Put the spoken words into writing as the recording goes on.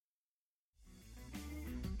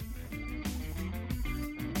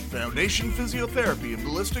Foundation Physiotherapy and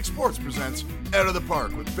Ballistic Sports presents Out of the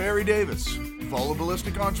Park with Barry Davis. Follow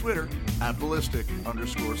Ballistic on Twitter at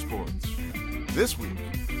ballistic_sports. This week,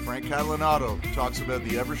 Frank Catalanato talks about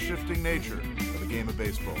the ever-shifting nature of the game of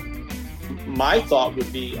baseball. My thought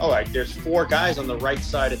would be, all right, there's four guys on the right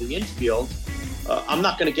side of the infield. I'm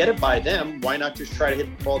not going to get it by them. Why not just try to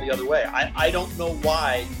hit the ball the other way? I don't know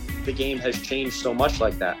why the game has changed so much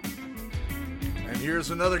like that. And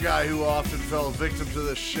here's another guy who often fell victim to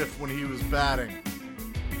this shift when he was batting.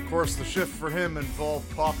 Of course, the shift for him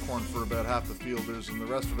involved popcorn for about half the fielders, and the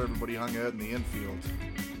rest of everybody hung out in the infield.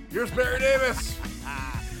 Here's Barry Davis.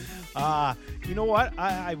 You know what?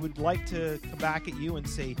 I would like to come back at you and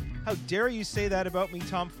say, how dare you say that about me,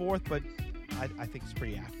 Tom Forth, but I think it's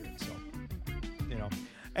pretty accurate, so, you know.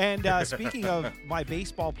 And speaking of my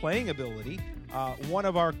baseball playing ability, one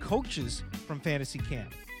of our coaches from Fantasy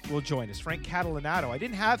Camp will join us, Frank Catalanato. I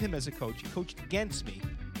didn't have him as a coach. He coached against me.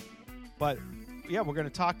 But, yeah, we're going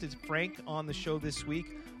to talk to Frank on the show this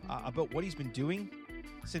week about what he's been doing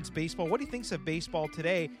since baseball, what he thinks of baseball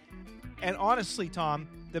today. And honestly, Tom,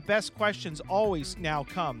 the best questions always now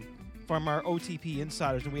come from our OTP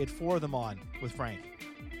insiders, and we had four of them on with Frank.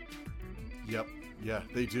 Yep, yeah,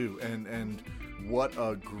 they do. And what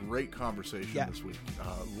a great conversation this week.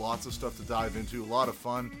 Lots of stuff to dive into, a lot of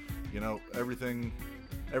fun. You know, everything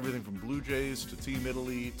from Blue Jays to Team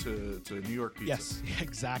Italy to New York pizza. Yes,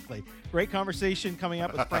 exactly. Great conversation coming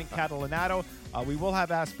up with Frank Catalanato. We will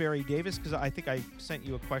have Ask Barry Davis, because I think I sent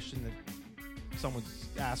you a question that someone's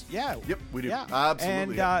asked. Yeah. Yep, we do. Yeah.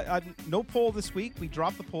 Absolutely. And no poll this week. We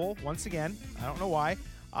dropped the poll once again. I don't know why.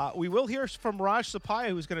 We will hear from Raj Sapaya,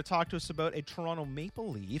 who's going to talk to us about a Toronto Maple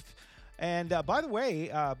Leaf. And by the way,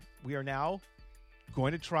 we are now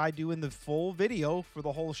going to try doing the full video for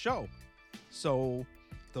the whole show. So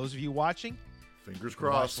those of you watching, fingers watch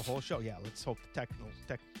crossed. the whole show. Yeah, let's hope the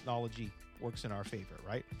technology works in our favor,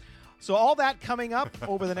 right? So all that coming up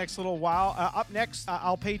over the next little while. Up next,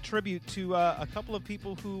 I'll pay tribute to a couple of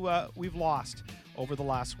people who we've lost over the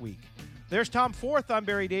last week. There's Tom Forth. I'm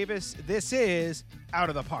Barry Davis. This is Out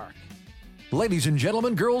of the Park. Ladies and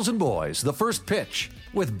gentlemen, girls and boys, the first pitch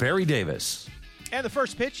with Barry Davis. And the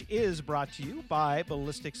first pitch is brought to you by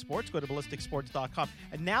Ballistic Sports. Go to ballisticsports.com.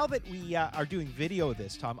 And now that we are doing video of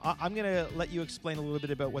this, Tom, I'm going to let you explain a little bit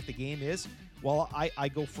about what the game is while I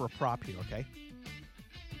go for a prop here, okay?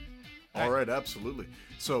 All right, absolutely.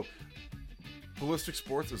 So, Ballistic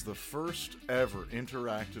Sports is the first ever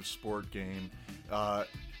interactive sport game.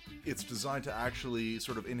 It's designed to actually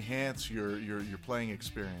sort of enhance your playing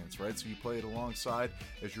experience, right? So you play it alongside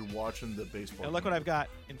as you're watching the baseball. And look what I've got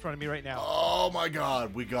in front of me right now. Oh my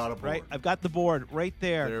God, we got a board. Right, I've got the board right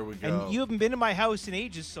there. There we go. And you haven't been to my house in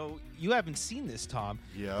ages, so you haven't seen this, Tom.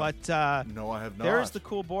 Yeah. But no, I have not. There's the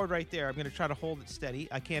cool board right there. I'm going to try to hold it steady.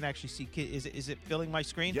 I can't actually see. Is it filling my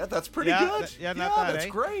screen? Yeah, that's pretty good. Not bad, that's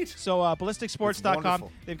great. So ballisticsports.com.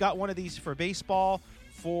 They've got one of these for baseball,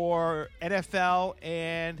 for NFL,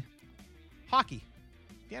 and hockey,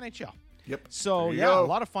 the NHL. Yep. So, go. a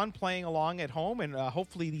lot of fun playing along at home, and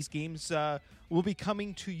hopefully these games will be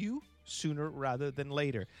coming to you sooner rather than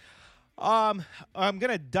later. I'm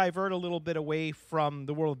going to divert a little bit away from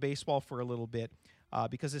the world of baseball for a little bit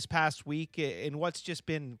because this past week, and what's just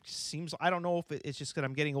been, I don't know if it's just that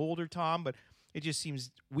I'm getting older, Tom, but it just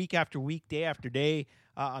seems week after week, day after day,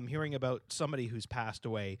 I'm hearing about somebody who's passed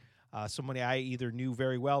away, somebody I either knew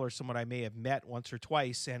very well or someone I may have met once or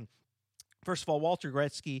twice. And first of all, Walter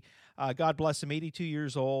Gretzky, God bless him, 82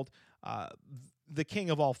 years old, the king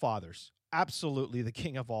of all fathers, absolutely the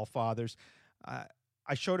king of all fathers.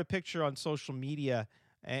 I showed a picture on social media,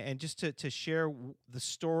 and just to share the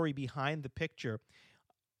story behind the picture.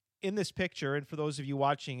 In this picture, and for those of you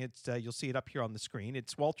watching, it's you'll see it up here on the screen.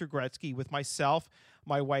 It's Walter Gretzky with myself,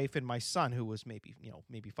 my wife, and my son, who was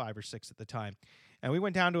maybe 5 or 6 at the time. And we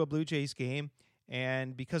went down to a Blue Jays game,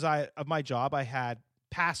 and because of my job, I had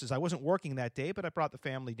passes. I wasn't working that day, but I brought the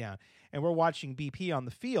family down. And we're watching BP on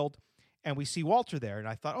the field, and we see Walter there. And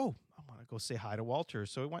I thought, I want to go say hi to Walter.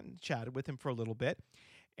 So I went and chatted with him for a little bit.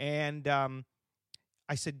 And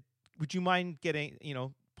I said, would you mind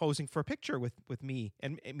posing for a picture with me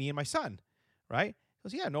and my son, right? He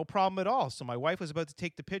goes, yeah, no problem at all. So my wife was about to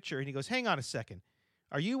take the picture, and he goes, hang on a second.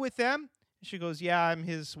 Are you with them? And she goes, yeah, I'm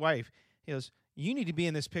his wife. He goes, you need to be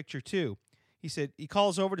in this picture too. He said, he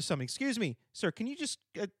calls over to somebody, excuse me, sir, can you just,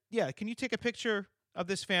 can you take a picture of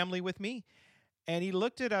this family with me? And he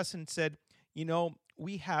looked at us and said,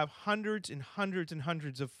 we have hundreds and hundreds and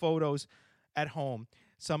hundreds of photos at home.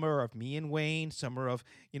 Some are of me and Wayne, some are of,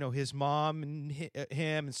 his mom and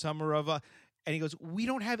him, and some are of And he goes, we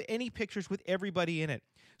don't have any pictures with everybody in it.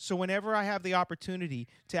 So whenever I have the opportunity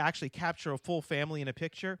to actually capture a full family in a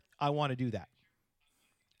picture, I want to do that.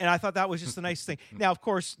 And I thought that was just a nice thing. Now, of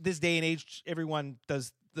course, this day and age, everyone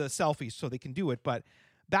does the selfies so they can do it. But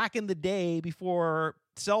back in the day, before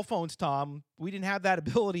cell phones, Tom, we didn't have that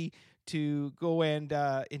ability to go and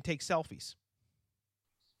take selfies.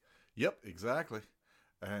 Yep, exactly.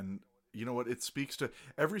 And you know what? It speaks to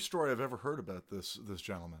every story I've ever heard about this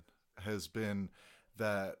gentleman has been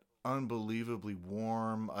that unbelievably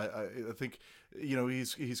warm. I think, you know,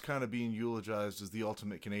 he's kind of being eulogized as the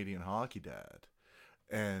ultimate Canadian hockey dad.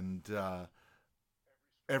 And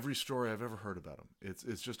every story I've ever heard about him,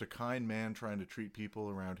 it's just a kind man trying to treat people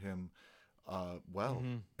around him well.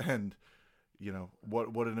 Mm-hmm. And you know,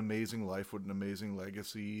 what an amazing life, what an amazing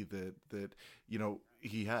legacy that you know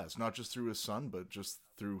he has, not just through his son, but just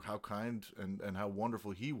through how kind and how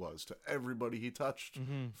wonderful he was to everybody he touched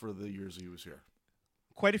for the years he was here.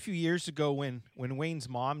 Quite a few years ago, when Wayne's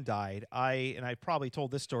mom died, I probably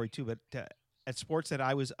told this story too, but at Sportsnet,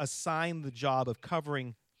 I was assigned the job of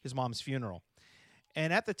covering his mom's funeral.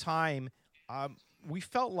 And at the time, we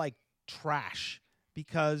felt like trash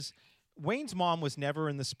because Wayne's mom was never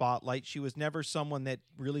in the spotlight. She was never someone that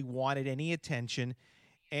really wanted any attention.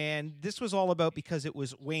 And this was all about because it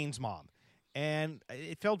was Wayne's mom. And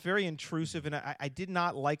it felt very intrusive, and I did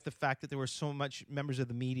not like the fact that there were so much members of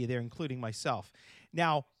the media there, including myself.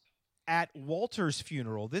 Now, at Walter's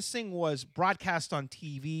funeral, this thing was broadcast on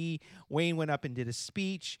TV. Wayne went up and did a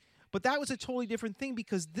speech. But that was a totally different thing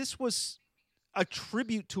because this was a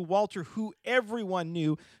tribute to Walter, who everyone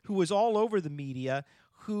knew, who was all over the media,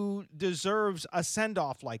 who deserves a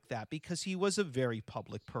send-off like that because he was a very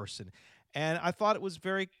public person. And I thought it was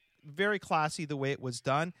very, very classy the way it was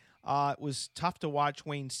done. It was tough to watch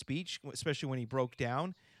Wayne's speech, especially when he broke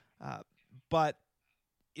down. But,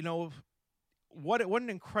 you know, what an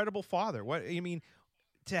incredible father. What I mean,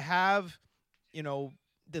 to have, you know,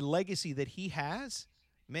 the legacy that he has,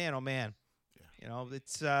 man, oh, man. Yeah. You know,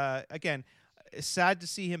 it's, again, it's sad to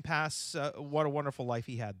see him pass. What a wonderful life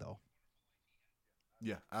he had, though.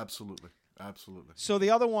 Yeah, absolutely. Absolutely. So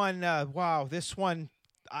the other one, wow, this one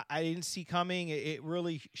I didn't see coming. It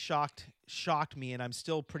really shocked me, and I'm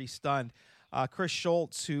still pretty stunned. Chris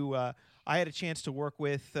Schultz, who I had a chance to work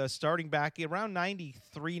with starting back around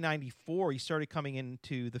 93, 94. He started coming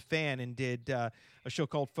into the Fan and did a show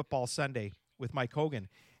called Football Sunday with Mike Hogan.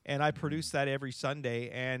 And I produced that every Sunday.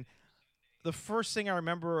 And the first thing I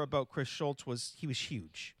remember about Chris Schultz was he was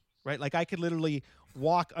huge, right? Like I could literally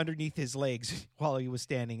walk underneath his legs while he was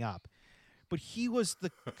standing up. But he was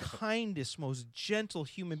the kindest, most gentle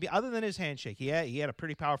human being, other than his handshake. He had a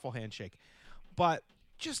pretty powerful handshake. But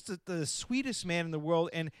just the sweetest man in the world.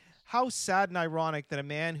 And how sad and ironic that a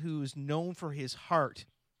man who's known for his heart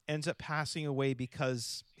ends up passing away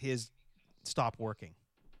because his stopped working.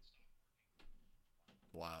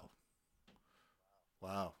 Wow.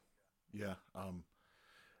 Yeah.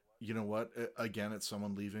 You know what? Again, it's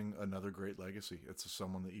someone leaving another great legacy. It's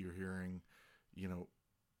someone that you're hearing, you know,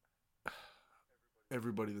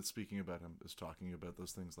 everybody that's speaking about him is talking about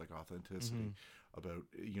those things like authenticity, about,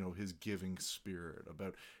 you know, his giving spirit,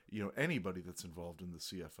 about, you know, anybody that's involved in the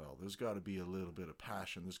CFL. There's got to be a little bit of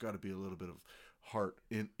passion. There's got to be a little bit of heart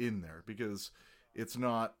in there because it's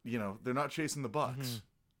not, you know, they're not chasing the bucks.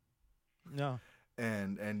 No.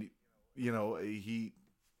 And you know, he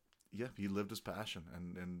lived his passion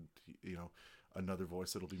and you know, another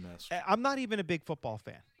voice that'll be missed. I'm not even a big football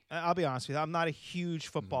fan. I'll be honest with you. I'm not a huge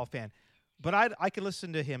football fan. But I could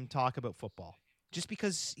listen to him talk about football just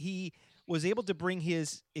because he was able to bring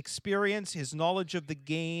his experience, his knowledge of the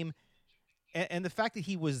game, and the fact that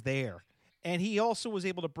he was there. And he also was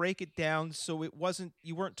able to break it down so he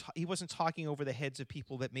wasn't talking over the heads of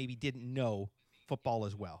people that maybe didn't know football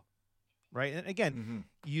as well. Right? And again,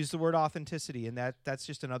 use the word authenticity, and that's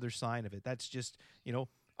just another sign of it. That's just, you know,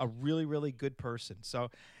 a really, really good person. So,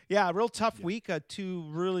 yeah, real tough week. Two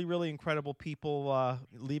really, really incredible people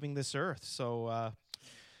leaving this earth. So,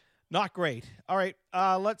 not great. All right,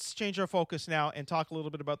 let's change our focus now and talk a little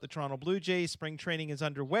bit about the Toronto Blue Jays. Spring training is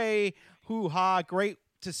underway. Hoo-ha, great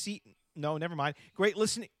to see. No, never mind. Great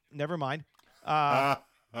listening. Never mind. I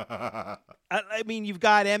mean, you've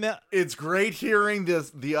got Emma. It's great hearing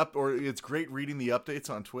it's great reading the updates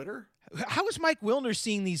on Twitter. How is Mike Wilner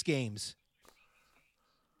seeing these games?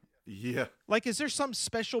 Yeah. Like, is there some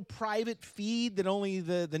special private feed that only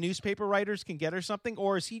the newspaper writers can get or something?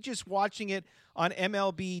 Or is he just watching it on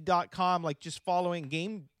MLB.com, like just following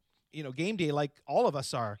game day like all of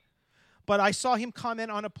us are? But I saw him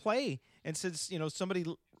comment on a play and says, you know, somebody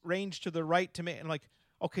ranged to the right to me. And like,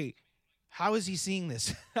 okay, How is he seeing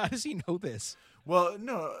this? How does he know this? Well,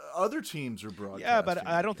 no, other teams are broadcasting. Yeah, but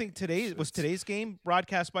I don't think today's game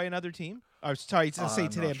broadcast by another team. Or sorry, to say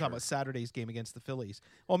today, I'm talking about Saturday's game against the Phillies.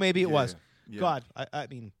 Well, maybe it was. Yeah. God, I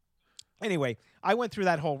mean, anyway, I went through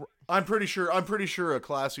that whole. I'm pretty sure a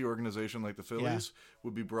classy organization like the Phillies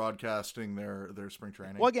would be broadcasting their spring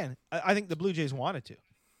training. Well, again, I think the Blue Jays wanted to.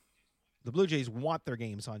 The Blue Jays want their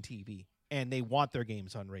games on TV, and they want their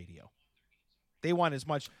games on radio. They want as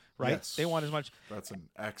much, right? Yes. They want as much. That's an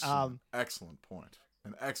excellent point.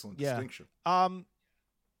 An excellent distinction.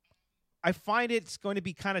 I find it's going to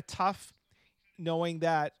be kind of tough knowing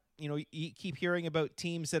that, you keep hearing about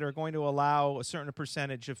teams that are going to allow a certain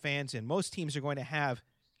percentage of fans in. Most teams are going to have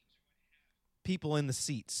people in the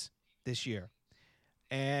seats this year.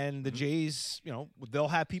 And the Jays, they'll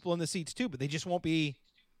have people in the seats too, but they just won't be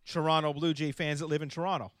Toronto Blue Jay fans that live in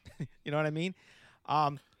Toronto. You know what I mean?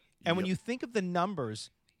 And when you think of the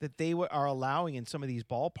numbers that they are allowing in some of these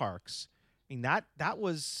ballparks, I mean, that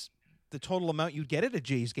was the total amount you'd get at a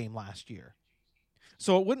Jays game last year.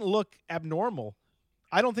 So it wouldn't look abnormal.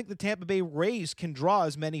 I don't think the Tampa Bay Rays can draw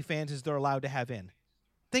as many fans as they're allowed to have in.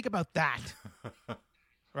 Think about that.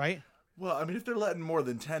 Right? Well, I mean, if they're letting more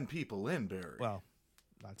than 10 people in, Barry. Well,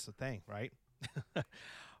 that's the thing, right?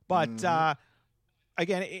 But,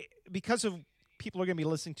 again, because of people are going to be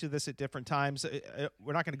listening to this at different times,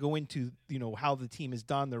 we're not going to go into, how the team has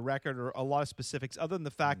done, their record, or a lot of specifics, other than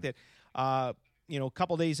the fact that, a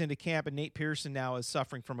couple days into camp, and Nate Pearson now is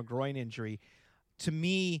suffering from a groin injury. To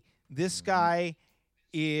me, this guy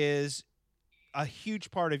is a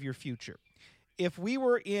huge part of your future. If we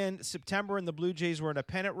were in September and the Blue Jays were in a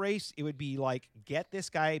pennant race, it would be like, get this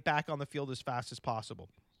guy back on the field as fast as possible.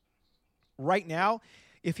 Right now,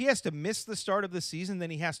 if he has to miss the start of the season,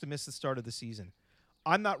 then he has to miss the start of the season.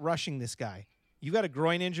 I'm not rushing this guy. You got a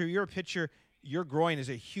groin injury. You're a pitcher. Your groin is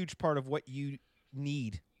a huge part of what you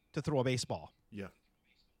need to throw a baseball. Yeah.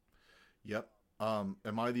 Yep.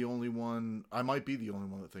 Am I the only one? I might be the only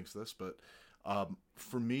one that thinks this, but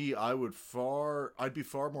for me, I'd be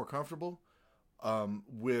far more comfortable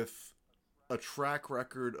with a track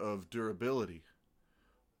record of durability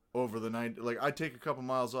over the 90. Like, I'd take a couple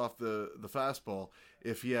miles off the fastball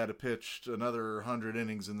if he had pitched another 100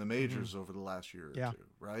 innings in the majors over the last year or two,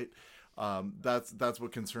 right? That's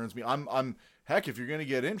what concerns me. I'm heck, if you're going to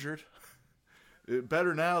get injured,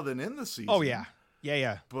 better now than in the season. Oh yeah.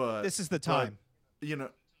 But this is the time.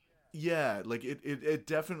 Like it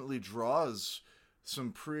definitely draws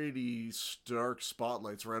some pretty stark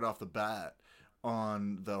spotlights right off the bat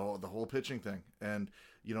on the whole pitching thing. And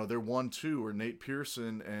their 1-2 are Nate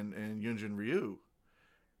Pearson and Hyunjin Ryu,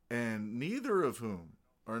 and neither of whom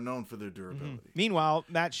are known for their durability. Mm-hmm. Meanwhile,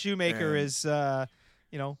 Matt Shoemaker is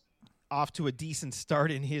off to a decent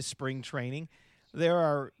start in his spring training. There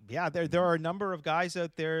are a number of guys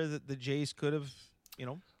out there that the Jays could have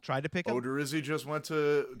tried to pick up. Odorizzi just went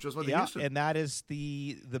to Houston, and that is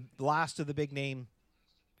the last of the big name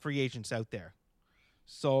free agents out there.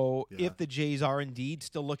 So if the Jays are indeed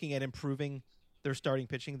still looking at improving their starting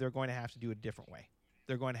pitching, they're going to have to do it a different way.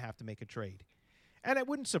 They're going to have to make a trade, and it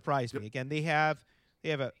wouldn't surprise me. Again, they have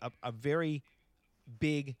a very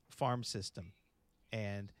big farm system,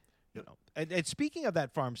 and and speaking of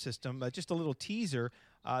that farm system, just a little teaser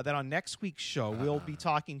that on next week's show we'll be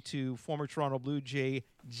talking to former Toronto Blue Jay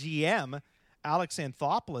GM Alex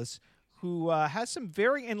Anthopoulos, who has some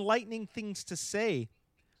very enlightening things to say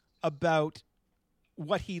about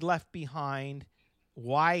what he left behind,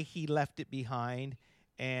 why he left it behind,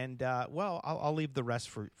 and I'll leave the rest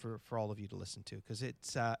for all of you to listen to, because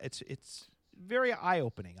it's very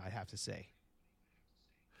eye-opening, I have to say.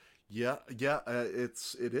 Yeah,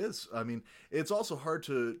 it is. I mean, it's also hard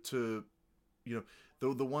to the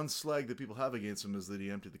one slag that people have against him is that he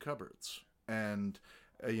emptied the cupboards, and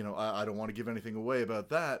I don't want to give anything away about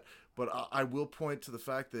that, but I will point to the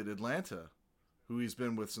fact that Atlanta, who he's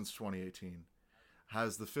been with since 2018,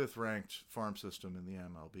 has the 5th ranked farm system in the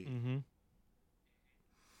MLB. Mm-hmm.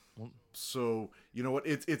 So you know what?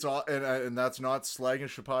 It's all, and that's not slagging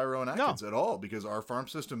Shapiro and Atkins at all, because our farm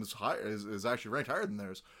system is is actually ranked higher than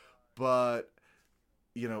theirs. But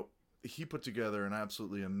he put together an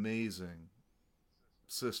absolutely amazing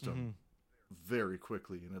system very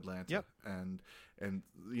quickly in Atlanta. Yep. And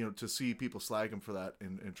to see people slag him for that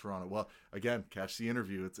in Toronto. Well, again, catch the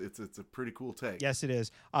interview. It's a pretty cool take. Yes, it is.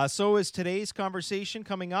 So is today's conversation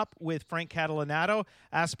coming up with Frank Catalanato.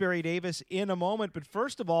 Ask Barry Davis in a moment. But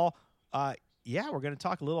first of all, we're going to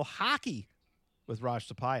talk a little hockey with Raj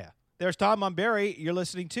Tapaya. There's Tom Barry. You're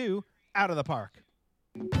listening to Out of the Park.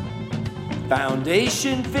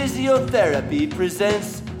 Foundation Physiotherapy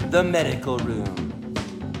presents The Medical Room.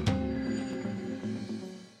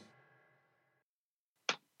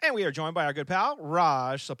 And we are joined by our good pal,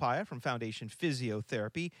 Raj Sapaya from Foundation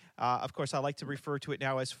Physiotherapy. Of course, I like to refer to it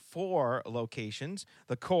now as 4 locations.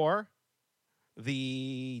 The Core,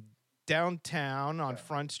 the downtown on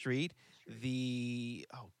Front Street, the,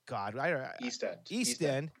 East End. East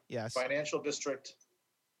End, yes. Financial District,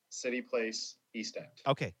 City Place, East End.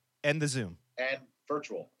 Okay, and the Zoom. And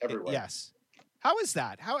virtual, everywhere. Yes. How is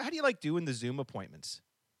that? How do you like doing the Zoom appointments?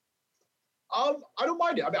 I don't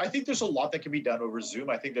mind it. I mean, I think there's a lot that can be done over Zoom.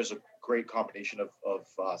 I think there's a great combination of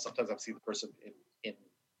sometimes I've seen the person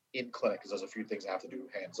in clinic because there's a few things I have to do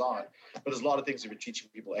hands-on, but there's a lot of things if you're teaching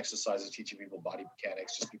people exercises, teaching people body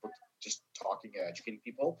mechanics, just talking and educating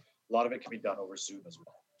people. A lot of it can be done over Zoom as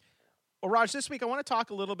well. Well, Raj, this week I want to talk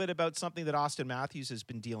a little bit about something that Austin Matthews has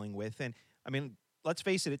been dealing with. And I mean, let's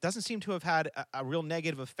face it, it doesn't seem to have had a real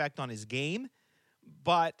negative effect on his game.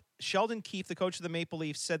 But Sheldon Keefe, the coach of the Maple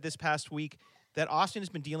Leafs, said this past week that Austin has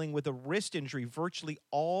been dealing with a wrist injury virtually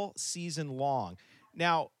all season long.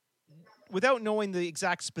 Now, without knowing the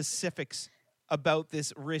exact specifics about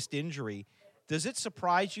this wrist injury, does it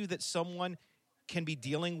surprise you that someone can be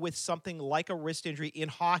dealing with something like a wrist injury in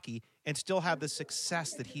hockey and still have the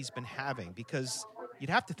success that he's been having? Because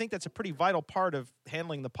you'd have to think that's a pretty vital part of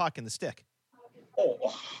handling the puck and the stick. Oh,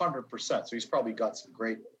 100%. So he's probably got some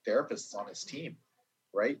great therapists on his team,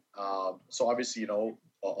 right? So obviously, a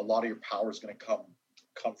lot of your power is going to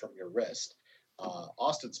come from your wrist.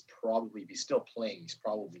 Austin's probably be still playing. He's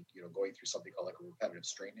probably, going through something called like a repetitive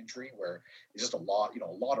strain injury where it's just a lot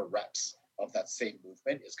of reps of that same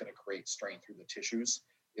movement is going to create strain through the tissues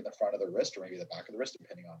in the front of the wrist or maybe the back of the wrist,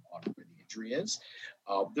 depending on where the injury is.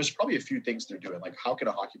 There's probably a few things they're doing. Like, how can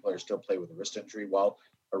a hockey player still play with a wrist injury? Well,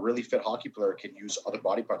 a really fit hockey player can use other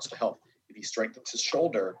body parts to help. If he strengthens his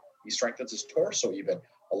shoulder, he strengthens his torso even.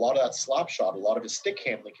 A lot of that slap shot, a lot of his stick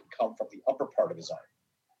handling can come from the upper part of his arm,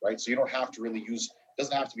 right? So you don't have to really it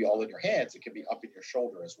doesn't have to be all in your hands. It can be up in your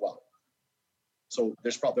shoulder as well. So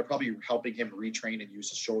they're probably helping him retrain and use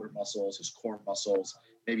his shoulder muscles, his core muscles,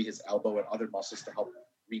 maybe his elbow and other muscles to help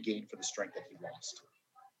regain for the strength that he lost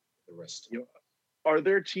in the wrist. Are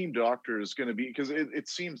their team doctors going to be, because it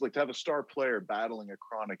seems like to have a star player battling a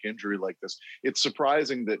chronic injury like this, it's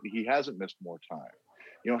surprising that he hasn't missed more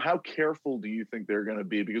time. How careful do you think they're going to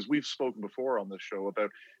be? Because we've spoken before on this show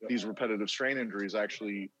about these repetitive strain injuries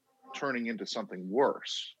actually turning into something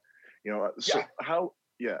worse. How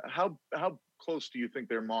close do you think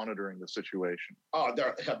they're monitoring the situation? Oh,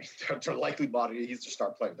 they're likely monitoring. He's their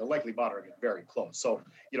star player. They're likely monitoring it very close. So,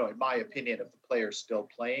 in my opinion, if the player's still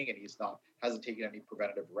playing and hasn't taken any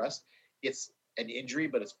preventative rest, it's an injury,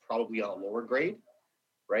 but it's probably on a lower grade,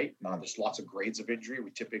 right? There's lots of grades of injury.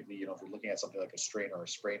 We typically, if we're looking at something like a strain or a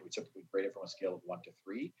sprain, we typically grade it from a scale of 1 to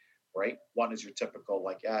 3, right? 1 is your typical,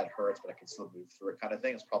 it hurts, but I can still move through it kind of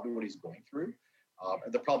thing. It's probably what he's going through.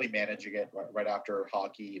 And they're probably managing it right after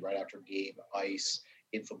hockey, right after game, ice,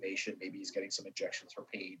 inflammation. Maybe he's getting some injections for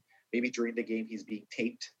pain. Maybe during the game he's being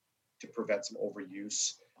taped to prevent some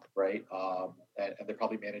overuse, right? And they're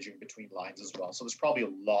probably managing between lines as well. So there's probably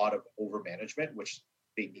a lot of over-management, which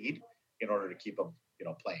they need in order to keep him,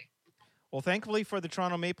 playing. Well, thankfully for the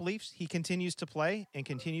Toronto Maple Leafs, he continues to play and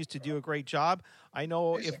continues to do a great job. I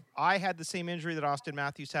know if I had the same injury that Austin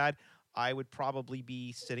Matthews had, I would probably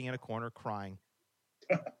be sitting in a corner crying.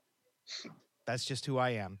 That's just who I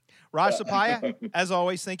am. Raj Sapaya, as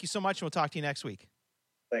always, thank you so much, and we'll talk to you next week.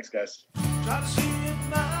 Thanks, guys. Try to see it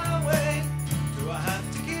my way. Do I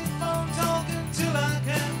have to keep on talking till I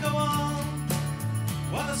can go on?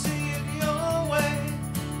 Wanna see it your way,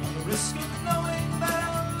 on the risk of knowing that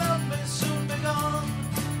our love may soon be gone.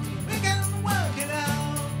 We can work it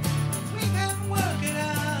out. We can work it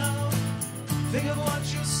out. Think of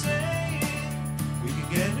what you're saying. We can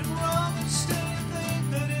get it wrong and still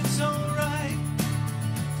think that it's alright.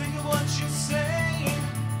 Think of what you're saying.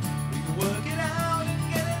 We can work it out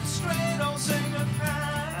and get it straight. All say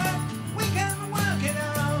goodnight.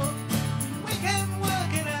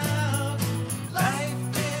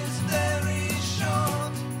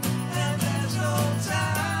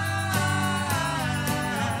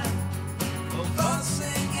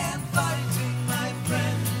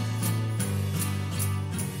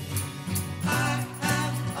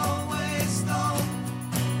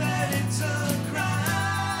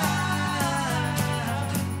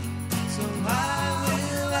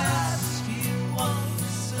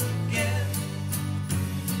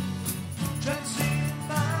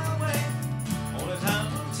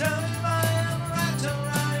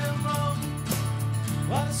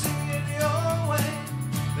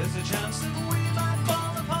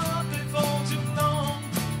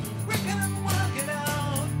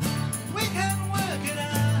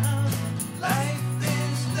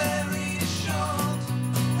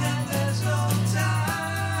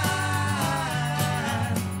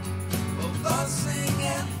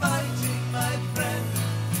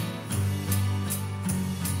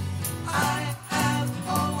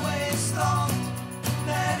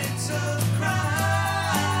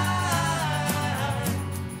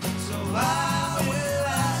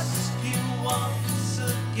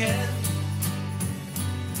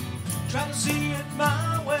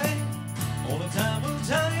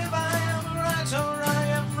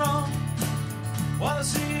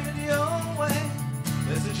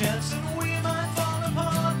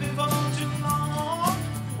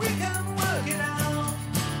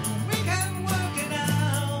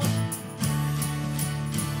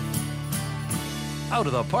 Out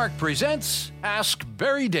of the Park presents Ask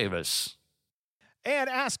Barry Davis. And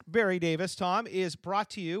Ask Barry Davis, Tom, is brought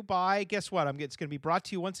to you by, guess what? It's going to be brought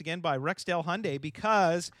to you once again by Rexdale Hyundai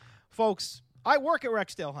because, folks, I work at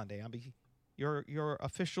Rexdale Hyundai. I'm your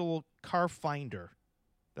official car finder.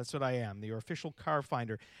 That's what I am, your official car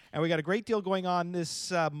finder. And we got a great deal going on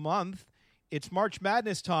this month. It's March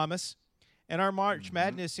Madness, Thomas. And our March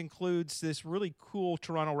Madness includes this really cool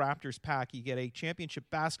Toronto Raptors pack. You get a championship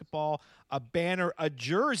basketball, a banner, a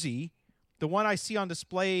jersey. The one I see on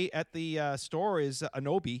display at the store is an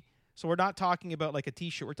Obi. So we're not talking about like a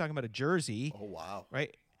T-shirt. We're talking about a jersey. Oh, wow.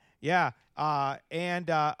 Right? Yeah. And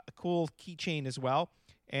a cool keychain as well.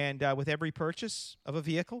 And with every purchase of a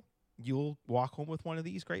vehicle, you'll walk home with one of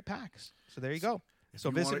these great packs. So there you go.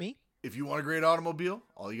 So visit me. If you want a great automobile,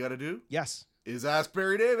 all you got to do is ask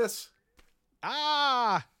Barry Davis.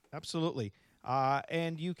 Absolutely.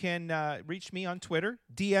 And you can reach me on Twitter.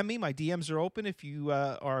 DM me. My DMs are open. If you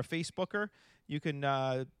are a Facebooker, you can,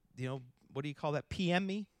 what do you call that? PM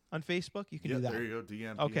me on Facebook. You can do that. There you go.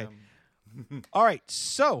 DM. Okay. PM. All right.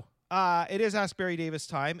 So it is Ask Barry Davis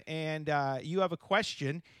time, and you have a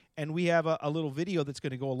question, and we have a little video that's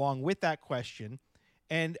going to go along with that question.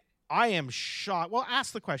 And I am shocked. Well,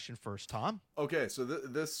 ask the question first, Tom. Okay. So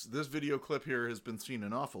this video clip here has been seen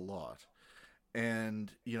an awful lot. And,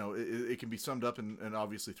 it can be summed up in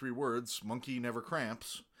obviously 3 words: monkey never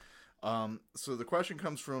cramps. So the question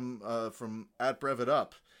comes from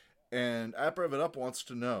 @BrevetUp. And @BrevetUp wants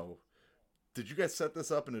to know, did you guys set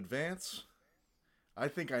this up in advance? I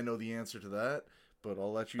think I know the answer to that, but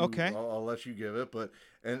I'll let you. Okay. I'll let you give it. But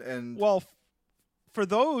and well, for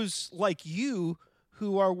those like you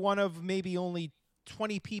who are one of maybe only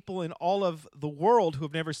 20 people in all of the world who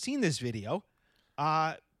have never seen this video,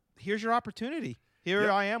 here's your opportunity.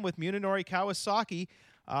 Here I am with Munenori Kawasaki,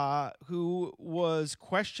 who was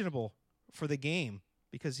questionable for the game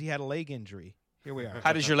because he had a leg injury. Here we are.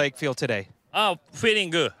 How does your leg feel today?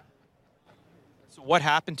 Feeling good. So what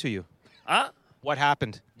happened to you? What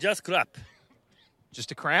happened? Just crap.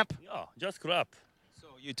 Just a cramp? Yeah, just crap. So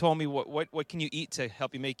you told me what can you eat to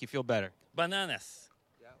help you make you feel better? Bananas.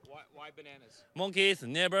 Yeah. Why bananas? Monkeys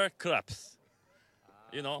never craps.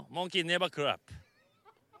 Monkey never crap.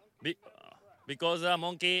 Because a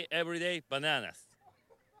monkey every day bananas.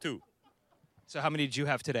 2. So how many did you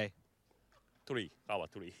have today? 3. How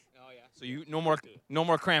about 3? Oh yeah. So you no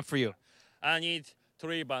more cramp for you. I need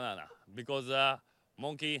 3 banana because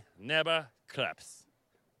monkey never craps.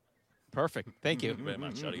 Perfect. Thank you. Very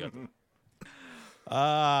much. Arigato.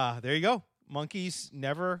 There you go. Monkeys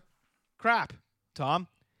never crap, Tom.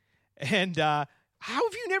 And how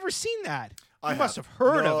have you never seen that? You must have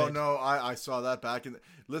heard of it. No, I saw that back in.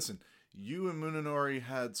 Listen, you and Munenori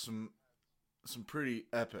had some pretty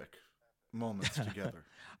epic moments together.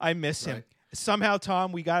 I miss him. Somehow,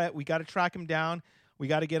 Tom, we got to track him down. We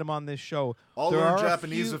got to get him on this show. I'll learn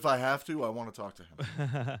Japanese if I have to. I want to talk to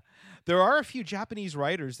him. There are a few Japanese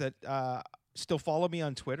writers that still follow me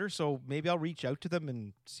on Twitter, so maybe I'll reach out to them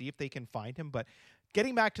and see if they can find him. But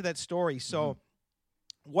getting back to that story, so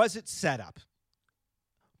was it set up?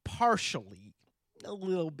 Partially, a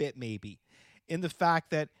little bit maybe, in the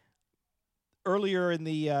fact that earlier in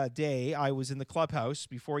the day, I was in the clubhouse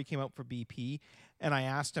before he came out for BP, and I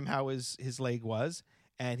asked him how his leg was,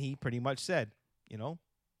 and he pretty much said,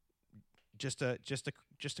 just a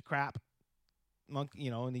crap monkey,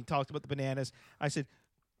 and he talked about the bananas. I said,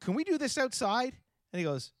 can we do this outside? And he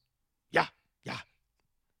goes, yeah.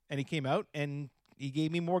 And he came out and he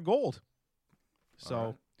gave me more gold.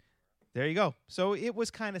 So there you go. So it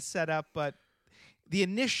was kind of set up, but the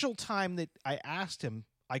initial time that I asked him,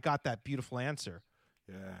 I got that beautiful answer.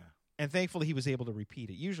 Yeah. And thankfully he was able to repeat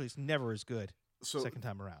it. Usually it's never as good second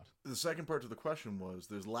time around. The second part to the question was,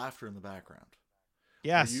 there's laughter in the background.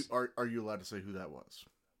 Yes. Are you allowed to say who that was?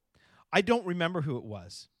 I don't remember who it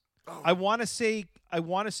was. Oh. I want to say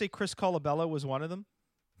Chris Colabella was one of them.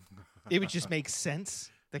 It would just make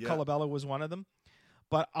sense that Colabella was one of them.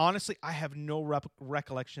 But honestly, I have no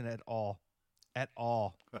recollection at all.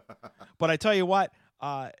 But I tell you what,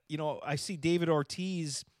 I see David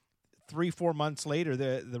Ortiz 3-4 months later.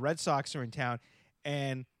 The Red Sox are in town,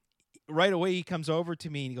 and right away he comes over to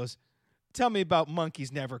me and he goes, "Tell me about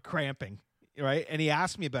monkeys never cramping." Right? And he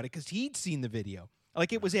asked me about it because he'd seen the video.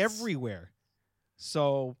 Like, it was everywhere.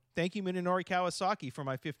 So thank you, Munenori Kawasaki, for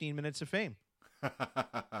my 15 minutes of fame.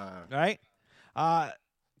 All right?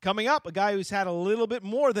 Coming up, a guy who's had a little bit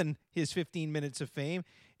more than his 15 minutes of fame,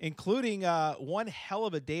 including one hell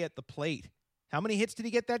of a day at the plate. How many hits did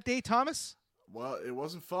he get that day, Thomas? Well, it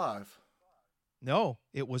wasn't 5. No,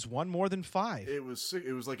 it was one more than 5. It was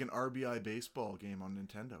like an RBI baseball game on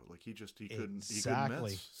Nintendo. Like he couldn't miss.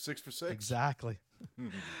 6 for 6. Exactly.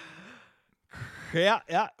 Yeah.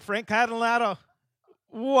 Frank Catalanato.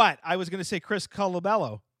 What? I was going to say Chris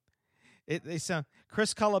Colabello. They sound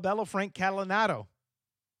Chris Colabello, Frank Catalanato.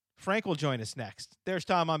 Frank will join us next. There's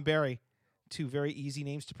Tom. I'm Barry. 2 very easy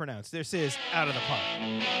names to pronounce. This is Out of the Park.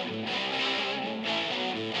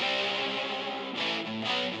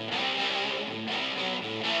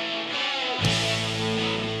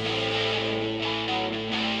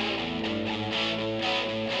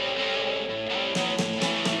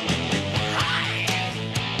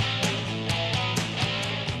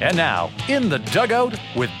 And now, In the Dugout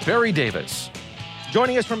with Barry Davis.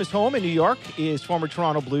 Joining us from his home in New York is former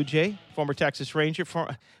Toronto Blue Jay, former Texas Ranger.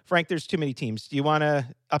 Frank, there's too many teams. Do you want to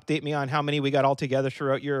update me on how many we got all together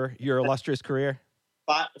throughout your illustrious career?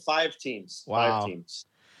 5 teams. Wow. 5 teams.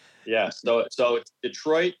 Yeah. So it's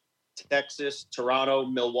Detroit, Texas, Toronto,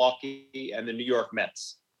 Milwaukee, and the New York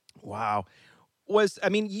Mets. Wow.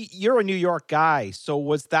 You're a New York guy, so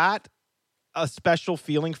was that a special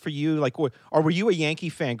feeling for you? Like, or were you a Yankee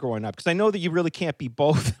fan growing up? Because I know that you really can't be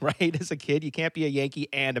both, right? As a kid, you can't be a Yankee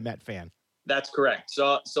and a Met fan. That's correct.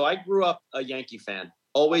 So I grew up a Yankee fan.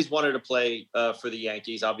 Always wanted to play for the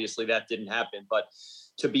Yankees. Obviously, that didn't happen. But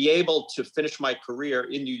to be able to finish my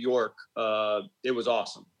career in New York, it was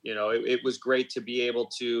awesome. You know, it was great to be able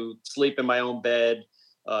to sleep in my own bed,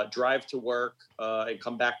 drive to work, and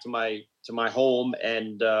come back to my home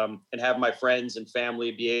and have my friends and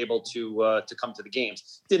family be able to come to the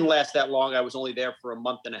games. Didn't last that long. I was only there for a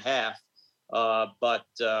month and a half, but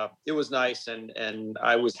it was nice, and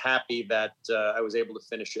I was happy that I was able to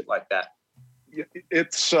finish it like that.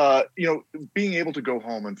 It's being able to go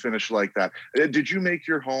home and finish like that. Did you make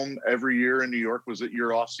your home every year in New York? Was it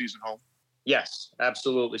your off-season home? Yes,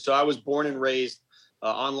 absolutely. So I was born and raised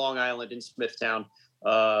on Long Island in Smithtown.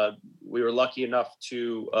 We were lucky enough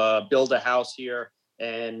to build a house here,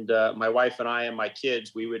 and my wife and I and my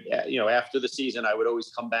kids, we would, after the season, I would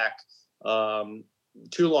always come back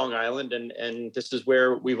to Long Island, and this is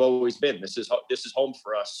where we've always been. This is home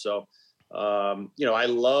for us. So, I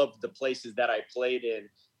loved the places that I played in,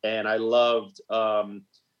 and I loved, I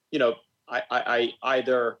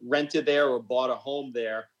either rented there or bought a home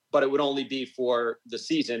there, but it would only be for the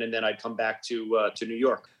season, and then I'd come back to New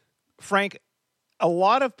York. Frank, a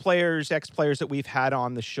lot of ex-players that we've had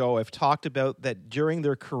on the show have talked about that during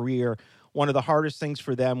their career, one of the hardest things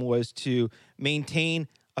for them was to maintain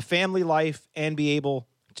a family life and be able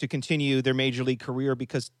to continue their major league career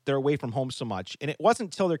because they're away from home so much. And it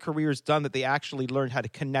wasn't until their career is done that they actually learned how to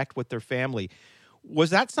connect with their family.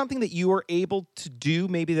 Was that something that you were able to do,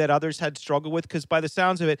 maybe that others had struggled with? Because by the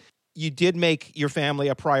sounds of it, you did make your family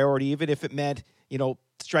a priority, even if it meant,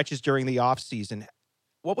 stretches during the off season.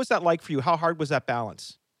 What was that like for you? How hard was that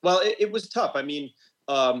balance? Well, it was tough. I mean,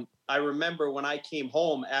 I remember when I came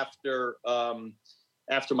home after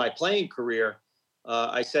my playing career,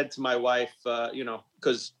 I said to my wife,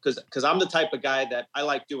 because I'm the type of guy that I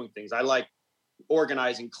like doing things. I like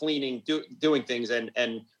organizing, cleaning, doing things.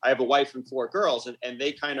 And I have a wife and 4 girls, and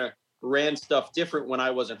they kind of ran stuff different when I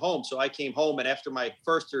wasn't home. So I came home, and after my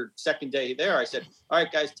first or second day there, I said, all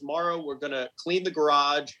right, guys, tomorrow we're going to clean the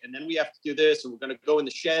garage, and then we have to do this, and we're going to go in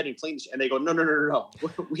the shed and clean. And they go, no.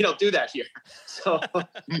 We don't do that here. So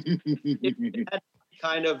it had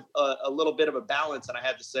kind of a little bit of a balance. And I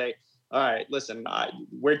had to say, all right, listen, I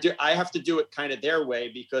have to do it kind of their way,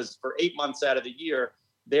 because for 8 months out of the year,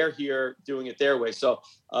 they're here doing it their way. So,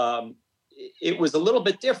 it was a little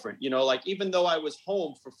bit different, like even though I was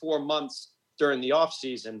home for 4 months during the off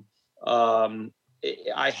season,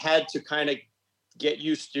 I had to kind of get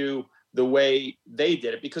used to the way they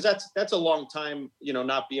did it, because that's a long time,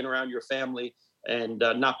 not being around your family and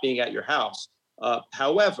not being at your house.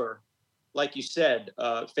 However, like you said,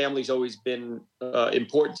 family's always been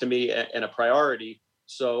important to me and a priority.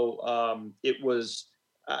 So it was,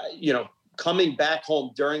 coming back home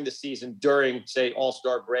during the season, during, say,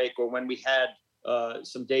 All-Star break, or when we had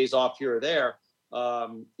some days off here or there,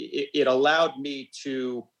 it allowed me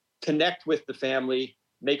to connect with the family,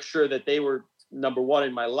 make sure that they were number one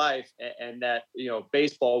in my life, and that,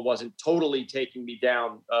 baseball wasn't totally taking me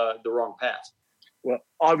down the wrong path. Well,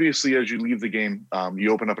 obviously, as you leave the game,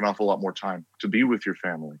 you open up an awful lot more time to be with your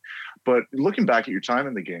family. But looking back at your time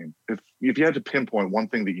in the game, if you had to pinpoint one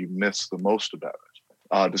thing that you miss the most about it,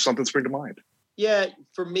 does something spring to mind? Yeah,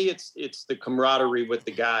 for me, it's the camaraderie with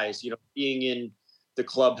the guys, being in the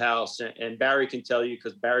clubhouse, and Barry can tell you,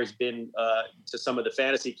 because Barry's been to some of the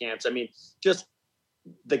fantasy camps. I mean, just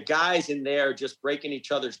the guys in there just breaking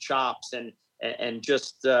each other's chops and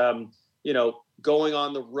just, going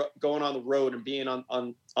on the road and being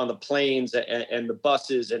on the planes and the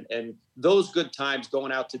buses and those good times,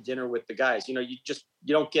 going out to dinner with the guys. You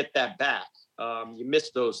don't get that back. You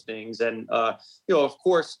miss those things. And, of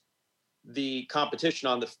course, the competition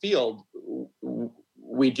on the field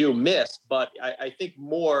we do miss, but I think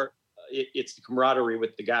more it's the camaraderie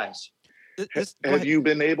with the guys. Have you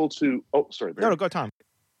been able to, sorry. No, go Tom.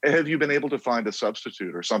 Have you been able to find a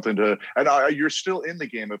substitute or something and you're still in the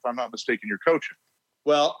game, if I'm not mistaken, you're coaching?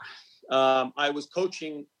 Well, I was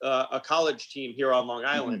coaching a college team here on Long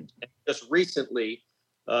Island. And just recently,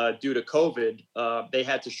 due to COVID, they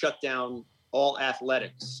had to shut down all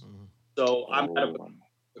athletics. So I'm out of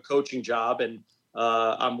a coaching job, and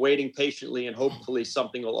I'm waiting patiently, and hopefully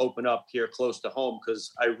something will open up here close to home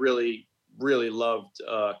because I really, really loved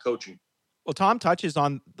coaching. Well, Tom touches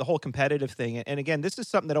on the whole competitive thing. And again, this is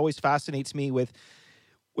something that always fascinates me with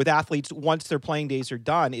athletes once their playing days are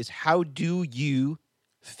done, is how do you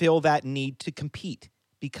fill that need to compete?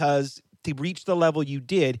 Because to reach the level you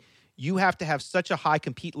did, you have to have such a high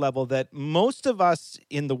compete level that most of us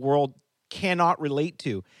in the world cannot relate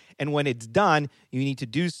to. And when it's done, you need to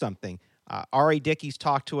do something. R.A. Dickey's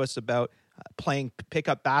talked to us about playing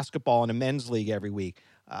pickup basketball in a men's league every week.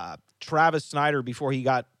 Travis Snyder, before he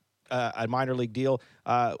got a minor league deal,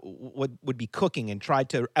 would be cooking and tried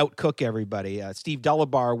to outcook everybody. Steve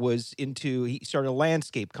Delabar he started a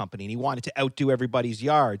landscape company and he wanted to outdo everybody's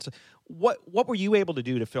yards. What were you able to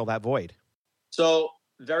do to fill that void? So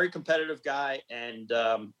very competitive guy. And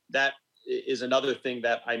that is another thing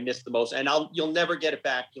that I miss the most. And you'll never get it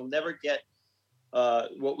back. You'll never get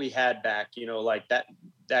what we had back, like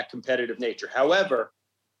that competitive nature. However,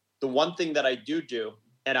 the one thing that I do,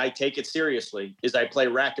 and I take it seriously, is I play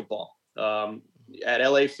racquetball. At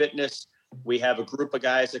LA Fitness, we have a group of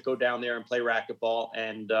guys that go down there and play racquetball.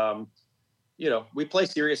 And, we play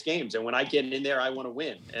serious games. And when I get in there, I want to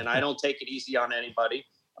win. And I don't take it easy on anybody.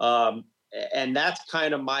 And that's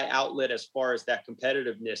kind of my outlet as far as that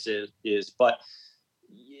competitiveness is. But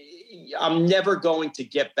I'm never going to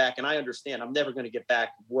get back, and I understand I'm never going to get back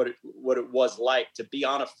what it was like to be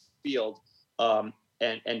on a field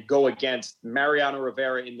and go against Mariano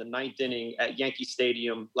Rivera in the 9th inning at Yankee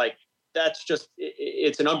Stadium. Like, that's just,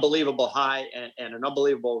 it's an unbelievable high and an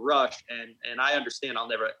unbelievable rush. And I understand I'll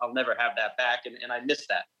never have that back. And I miss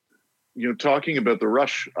that. Talking about the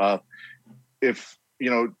rush, if,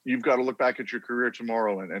 you've got to look back at your career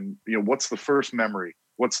tomorrow and what's the first memory?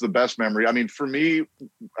 What's the best memory? I mean, for me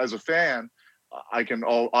as a fan, I can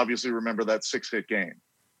obviously remember that 6-hit game.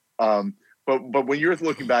 But when you're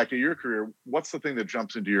looking back at your career, what's the thing that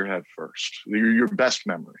jumps into your head first? Your best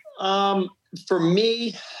memory? For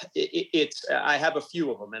me, I have a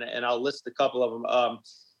few of them, and I'll list a couple of them.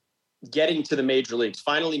 Getting to the major leagues,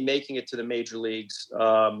 finally making it to the major leagues,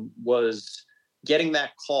 was getting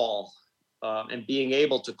that call and being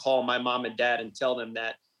able to call my mom and dad and tell them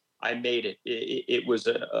that I made it. It was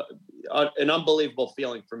an unbelievable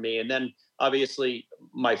feeling for me. And then obviously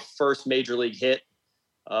my first major league hit,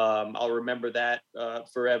 I'll remember that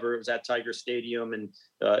forever. It was at Tiger Stadium, and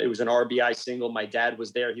it was an RBI single. My dad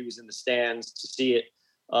was there. He was in the stands to see it.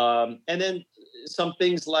 And then some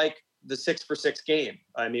things like the 6-for-6 game.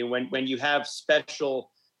 I mean, when you have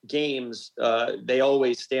special games, they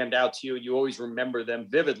always stand out to you. You always remember them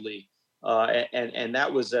vividly. And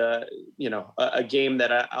that was a game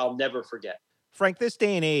that I'll never forget. Frank, this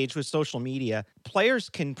day and age with social media, players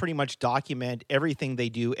can pretty much document everything they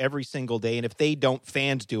do every single day. And if they don't,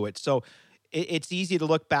 fans do it. So it's easy to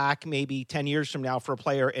look back maybe 10 years from now for a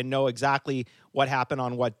player and know exactly what happened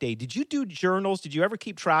on what day. Did you do journals? Did you ever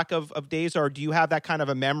keep track of days, or do you have that kind of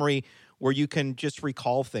a memory where you can just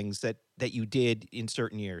recall things that you did in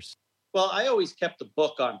certain years? Well, I always kept a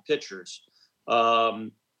book on pitchers.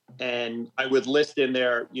 And I would list in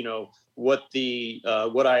there, what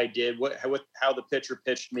I did, how the pitcher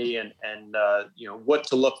pitched me, and what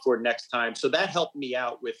to look for next time. So that helped me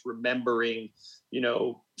out with remembering,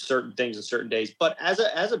 certain things and certain days. But as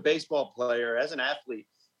a baseball player, as an athlete,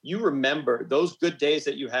 you remember those good days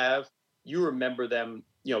that you have. You remember them,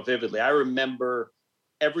 vividly. I remember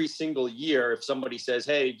every single year if somebody says,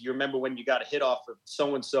 "Hey, do you remember when you got a hit off of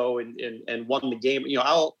so and so and won the game?"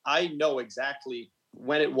 I know exactly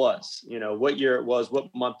when it was, what year it was, what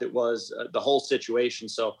month it was, the whole situation.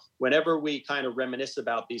 So whenever we kind of reminisce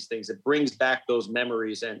about these things, it brings back those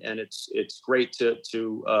memories, and it's great to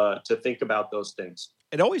think about those things.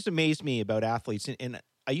 It always amazed me about athletes, and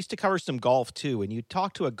I used to cover some golf too, and you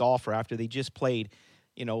talk to a golfer after they just played,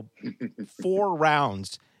 4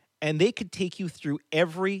 rounds, and they could take you through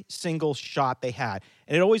every single shot they had.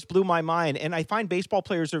 And it always blew my mind. And I find baseball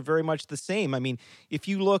players are very much the same. I mean,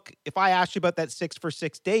 if I asked you about that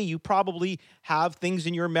 6-for-6 day, you probably have things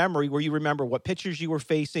in your memory where you remember what pitchers you were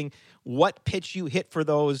facing, what pitch you hit for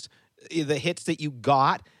those, the hits that you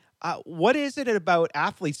got. What is it about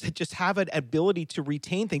athletes that just have an ability to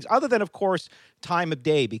retain things, other than, of course, time of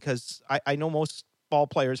day? Because I know most ball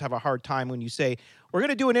players have a hard time when you say, we're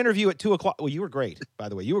going to do an interview at 2:00. Well, you were great, by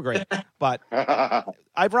the way. You were great. But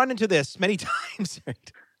I've run into this many times.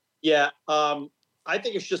 Yeah. I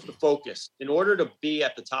think it's just the focus. In order to be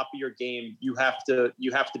at the top of your game, you have to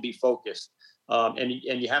be focused. And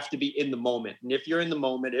you have to be in the moment. And if you're in the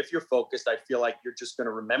moment, if you're focused, I feel like you're just going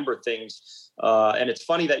to remember things. And it's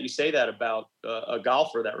funny that you say that about a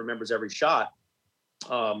golfer that remembers every shot.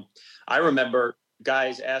 I remember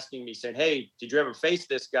guys asking me, saying, hey, did you ever face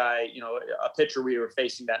this guy? You know, a pitcher we were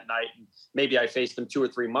facing that night. And maybe I faced him 2 or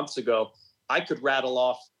 3 months ago. I could rattle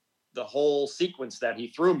off the whole sequence that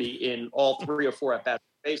he threw me in all 3 or 4 at-bats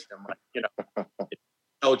I faced him. Like, you know,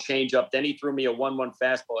 no change up. Then he threw me a 1-1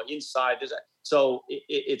 fastball inside. So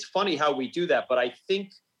it's funny how we do that. But I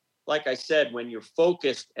think, like I said, when you're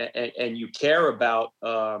focused and you care about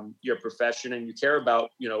your profession and you care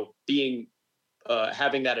about, you know, being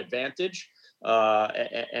having that advantage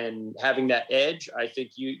and having that edge, I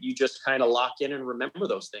think you just kind of lock in and remember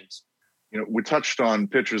those things. You know, we touched on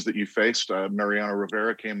pitchers that you faced. Mariano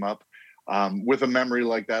Rivera came up with a memory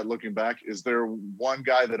like that. Looking back, is there one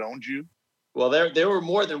guy that owned you? Well, there were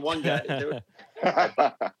more than one guy.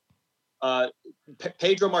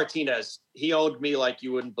 Pedro Martinez, he owned me like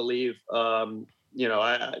you wouldn't believe. You know,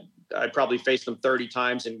 I probably faced him 30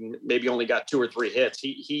 times and maybe only got 2 or 3 hits.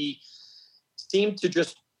 He seemed to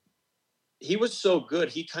just, he was so good.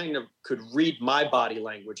 He kind of could read my body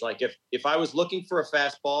language. Like if I was looking for a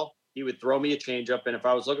fastball, he would throw me a changeup. And if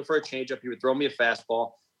I was looking for a changeup, he would throw me a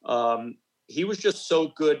fastball. He was just so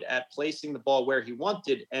good at placing the ball where he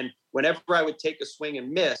wanted. And whenever I would take a swing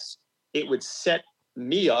and miss, it would set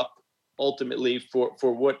me up ultimately for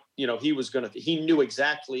what, you know, he was going to, he knew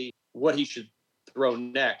exactly what he should throw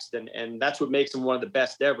next. And that's what makes him one of the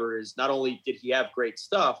best ever, is not only did he have great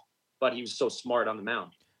stuff, but he was so smart on the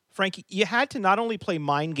mound. Frankie, you had to not only play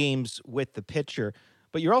mind games with the pitcher,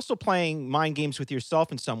 but you're also playing mind games with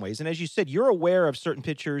yourself in some ways. And as you said, you're aware of certain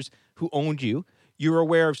pitchers who owned you. You're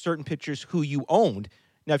aware of certain pitchers who you owned.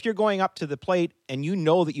 Now, if you're going up to the plate and you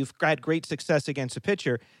know that you've had great success against a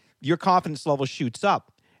pitcher, your confidence level shoots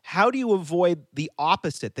up. How do you avoid the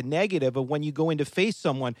opposite, the negative of when you go in to face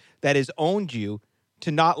someone that has owned you,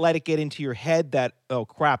 to not let it get into your head that, oh,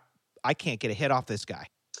 crap, I can't get a hit off this guy?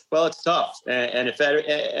 Well, it's tough. And if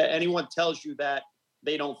anyone tells you that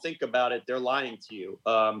they don't think about it, they're lying to you.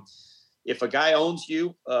 If a guy owns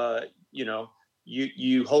you, you know,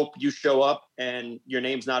 you hope you show up and your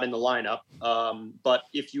name's not in the lineup. But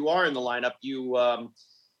if you are in the lineup, you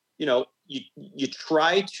know, you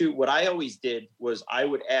try to, what I always did was I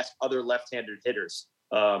would ask other left-handed hitters.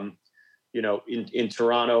 You know, in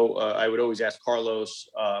Toronto, I would always ask Carlos,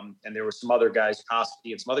 and there were some other guys,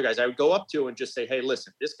 Koski and some other guys, I would go up to and just say, hey,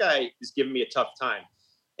 listen, this guy is giving me a tough time.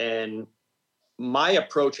 And my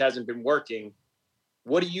approach hasn't been working.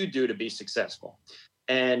 What do you do to be successful?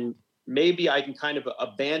 And maybe I can kind of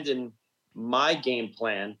abandon my game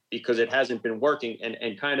plan because it hasn't been working,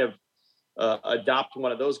 and kind of adopt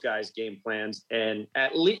one of those guys' game plans. And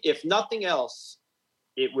at least, if nothing else,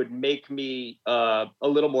 it would make me a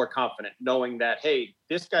little more confident knowing that, hey,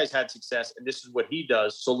 this guy's had success and this is what he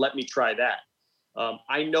does, so let me try that.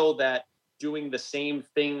 I know that doing the same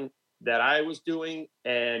thing that I was doing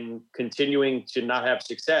and continuing to not have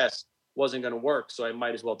success wasn't going to work, so I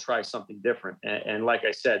might as well try something different. And like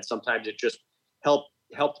I said, sometimes it just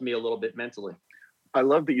helped me a little bit mentally. I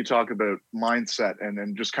love that you talk about mindset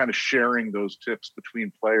and just kind of sharing those tips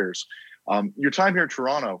between players. Your time here in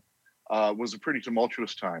Toronto was a pretty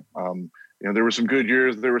tumultuous time. You know, there were some good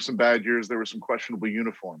years, there were some bad years, there were some questionable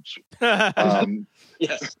uniforms.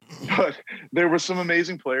 Yes. But there were some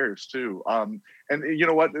amazing players too. And you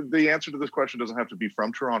know what? The answer to this question doesn't have to be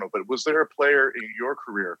from Toronto, but was there a player in your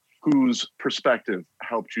career whose perspective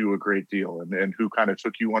helped you a great deal and who kind of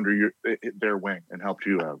took you under their wing and helped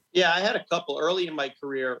you out? Yeah, I had a couple early in my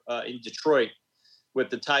career in Detroit with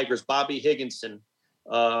the Tigers. Bobby Higginson,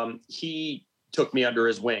 he took me under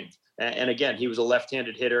his wing. And again, he was a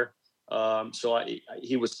left-handed hitter. So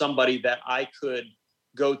he was somebody that I could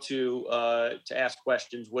go to ask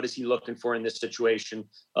questions. What is he looking for in this situation?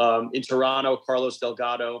 In Toronto, Carlos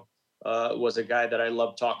Delgado was a guy that I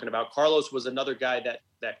loved talking about. Carlos was another guy that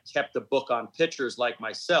kept a book on pitchers like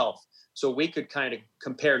myself. So we could kind of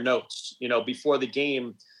compare notes, you know, before the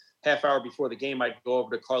game. half hour before the game, I'd go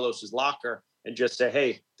over to Carlos's locker and just say,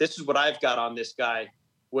 hey, this is what I've got on this guy.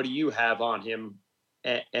 What do you have on him?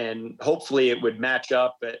 And hopefully it would match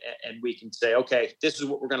up, and we can say, okay, this is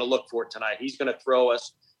what we're going to look for tonight. He's going to throw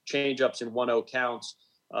us change-ups in 1-0 counts,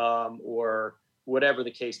 or whatever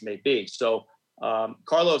the case may be. So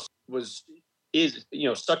Carlos is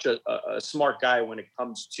such a smart guy when it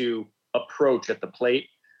comes to approach at the plate.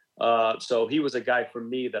 So he was a guy for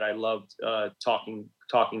me that I loved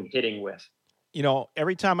hitting with.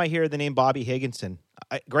 Every time I hear the name Bobby Higginson,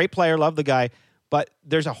 great player, love the guy, but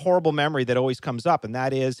there's a horrible memory that always comes up, and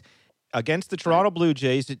that is against the Toronto Blue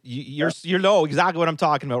Jays. You know exactly what I'm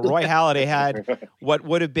talking about. Roy Halladay had what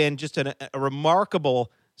would have been just a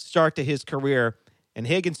remarkable start to his career, and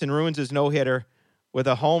Higginson ruins his no-hitter with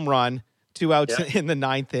a home run, 2 outs in the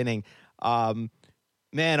 9th inning.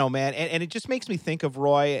 Man, oh man. And it just makes me think of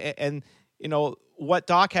Roy and what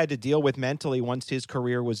Doc had to deal with mentally once his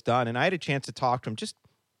career was done. And I had a chance to talk to him just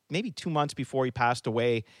maybe 2 months before he passed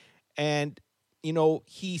away. And,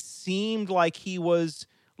 he seemed like he was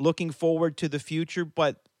looking forward to the future,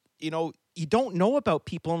 but, you don't know about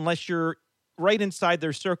people unless you're right inside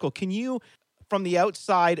their circle. Can you, from the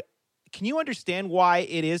outside, understand why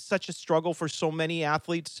it is such a struggle for so many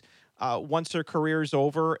athletes once their career is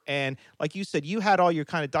over? And like you said, you had all your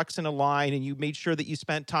kind of ducks in a line and you made sure that you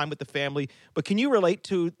spent time with the family. But can you relate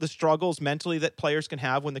to the struggles mentally that players can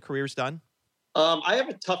have when the career's done? I have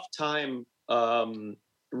a tough time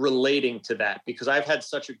relating to that because I've had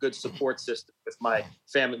such a good support system with my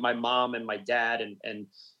family, my mom and my dad and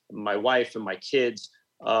my wife and my kids.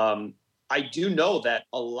 I do know that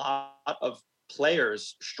a lot of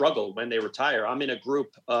players struggle when they retire. I'm in a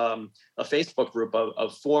group, a Facebook group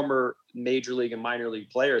of former major league and minor league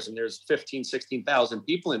players, and there's 16,000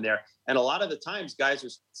 people in there. And a lot of the times guys are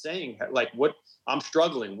saying like, I'm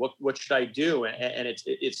struggling. What should I do? And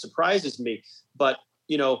it surprises me. But,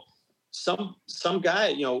 some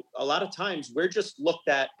guy, a lot of times we're just looked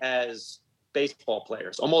at as baseball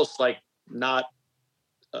players, almost like not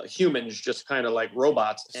humans, just kind of like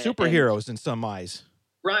robots. Superheroes in some eyes.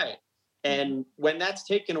 Right. And when that's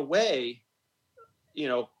taken away,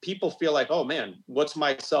 people feel like, oh man, what's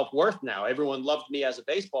my self-worth now? Everyone loved me as a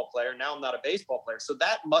baseball player. Now I'm not a baseball player. So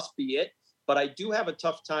that must be it. But I do have a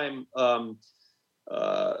tough time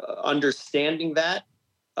understanding that,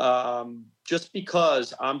 just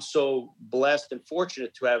because I'm so blessed and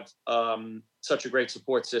fortunate to have such a great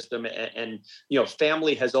support system. And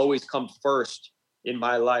family has always come first in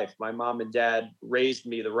my life. My mom and dad raised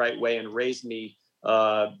me the right way and raised me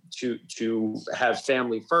to have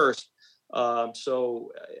family first.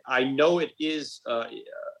 So I know it is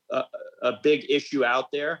a big issue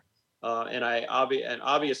out there. And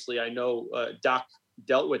obviously I know Doc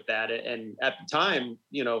dealt with that. And at the time,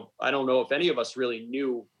 I don't know if any of us really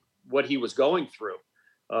knew what he was going through.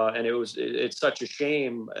 And it's such a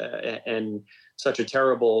shame and such a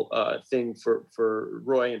terrible thing for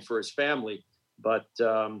Roy and for his family. But,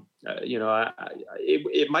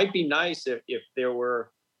 it might be nice if there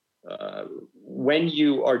were, when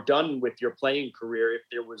you are done with your playing career, if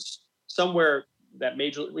there was somewhere that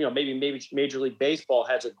maybe Major League Baseball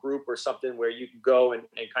has a group or something where you can go and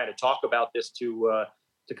kind of talk about this to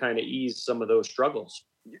kind of ease some of those struggles.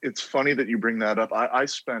 It's funny that you bring that up. I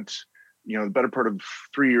spent, the better part of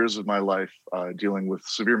 3 years of my life dealing with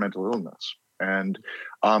severe mental illness. And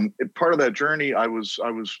part of that journey, I was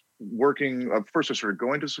working. First, I started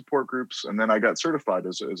going to support groups, and then I got certified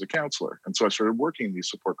as a counselor. And so I started working in these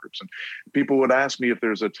support groups. And people would ask me if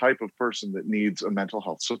there's a type of person that needs a mental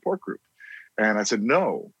health support group. And I said,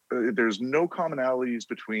 no, there's no commonalities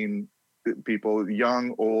between people,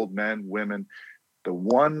 young, old, men, women. The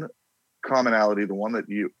one commonality, the one that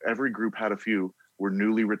every group had a few, were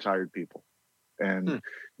newly retired people. And,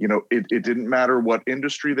 it didn't matter what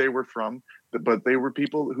industry they were from, but they were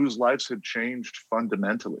people whose lives had changed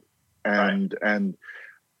fundamentally. And, right.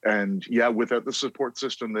 and yeah, without the support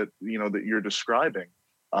system that you're describing,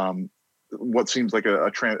 what seems like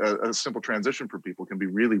a simple transition for people can be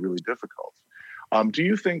really, really difficult. Do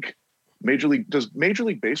you think does Major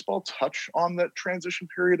League Baseball touch on that transition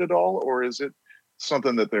period at all? Or is it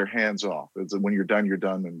something that they're hands off? Is it when you're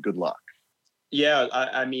done and good luck? Yeah,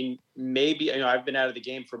 I mean, maybe, I've been out of the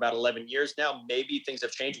game for about 11 years now. Maybe things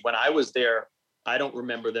have changed. When I was there, I don't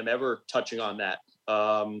remember them ever touching on that.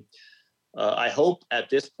 I hope at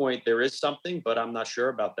this point there is something, but I'm not sure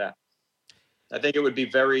about that. I think it would be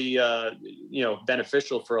very,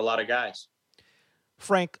 beneficial for a lot of guys.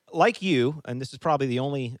 Frank, like you, and this is probably the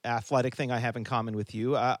only athletic thing I have in common with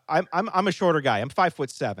you. I'm a shorter guy. I'm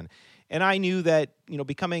 5'7", and I knew that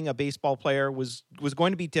becoming a baseball player was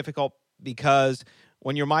going to be difficult because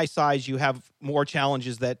when you're my size, you have more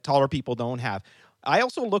challenges that taller people don't have. I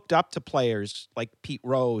also looked up to players like Pete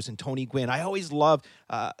Rose and Tony Gwynn. I always loved,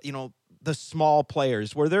 the small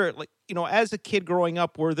players. Were there, like, as a kid growing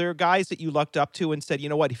up, were there guys that you looked up to and said, you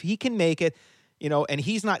know what, if he can make it, and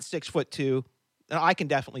he's not 6'2", I can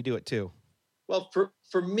definitely do it too? Well,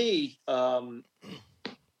 for me,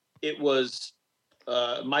 it was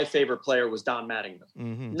my favorite player was Don Mattingly.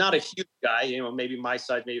 Mm-hmm. Not a huge guy, maybe my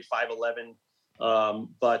size, maybe 5'11",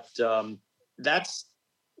 but that's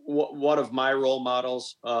one of my role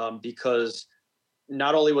models, because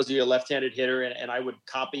not only was he a left-handed hitter, and I would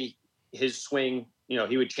copy his swing.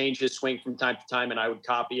 He would change his swing from time to time, and I would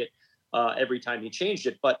copy it every time he changed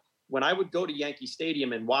it. But when I would go to Yankee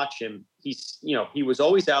Stadium and watch him, he was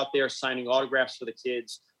always out there signing autographs for the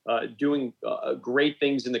kids, doing great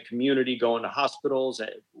things in the community, going to hospitals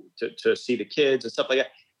to see the kids and stuff like that.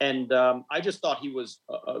 And I just thought he was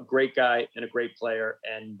a great guy and a great player.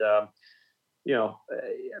 And,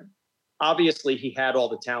 obviously he had all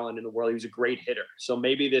the talent in the world. He was a great hitter. So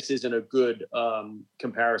maybe this isn't a good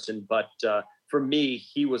comparison, but for me,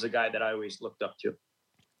 he was a guy that I always looked up to.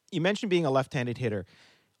 You mentioned being a left-handed hitter.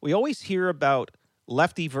 We always hear about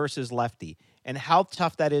lefty versus lefty and how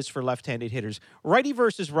tough that is for left-handed hitters. Righty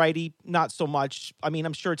versus righty, not so much. I mean,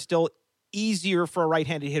 I'm sure it's still easier for a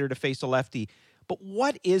right-handed hitter to face a lefty. But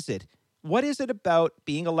what is it? What is it about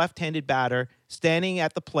being a left-handed batter, standing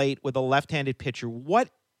at the plate with a left-handed pitcher? What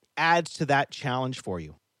adds to that challenge for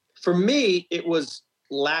you? For me, it was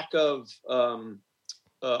lack of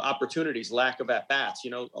opportunities, lack of at-bats.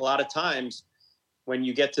 A lot of times when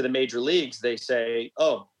you get to the major leagues, they say,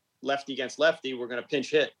 oh, lefty against lefty, we're going to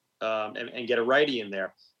pinch hit and get a righty in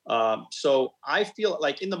there. So I feel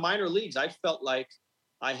like in the minor leagues, I felt like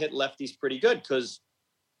I hit lefties pretty good because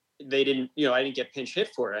they didn't, I didn't get pinch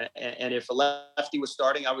hit for it. And if a lefty was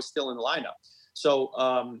starting, I was still in the lineup. So,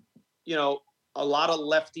 a lot of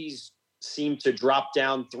lefties seem to drop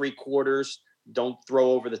down 3/4, don't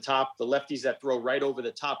throw over the top. The lefties that throw right over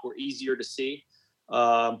the top were easier to see.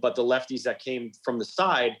 But the lefties that came from the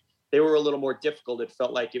side, they were a little more difficult. It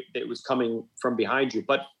felt like it was coming from behind you.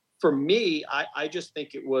 But for me, I just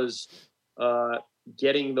think it was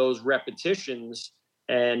getting those repetitions.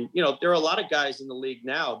 And, there are a lot of guys in the league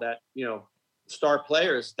now that, star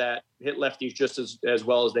players that hit lefties just as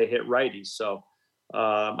well as they hit righties. So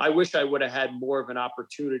I wish I would have had more of an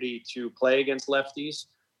opportunity to play against lefties,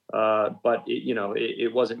 but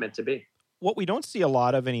it wasn't meant to be. What we don't see a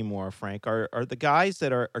lot of anymore, Frank, are the guys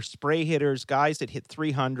that are spray hitters, guys that hit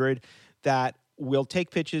 300, that will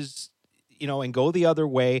take pitches, and go the other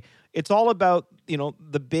way. It's all about,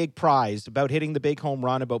 the big prize, about hitting the big home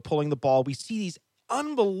run, about pulling the ball. We see these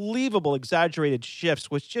unbelievable exaggerated shifts,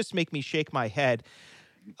 which just make me shake my head.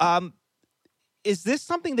 Is this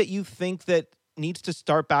something that you think that needs to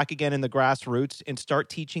start back again in the grassroots and start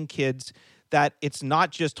teaching kids that it's not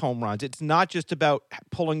just home runs? It's not just about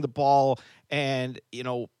pulling the ball and,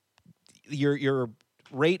 your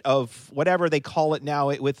rate of whatever they call it now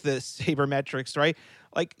with the sabermetrics, right?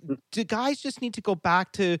 Like, do guys just need to go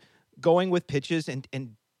back to going with pitches, and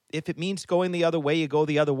if it means going the other way, you go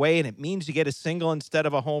the other way, and it means you get a single instead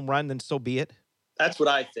of a home run, then so be it? That's what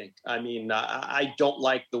I think. I mean, I don't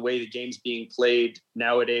like the way the game's being played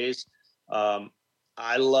nowadays.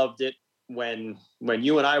 I loved it when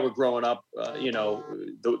you and I were growing up,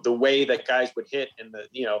 the way that guys would hit, and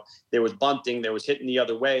there was bunting, there was hitting the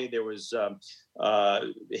other way, there was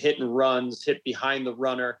hit and runs, hit behind the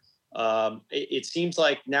runner. It seems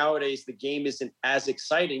like nowadays the game isn't as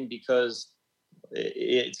exciting because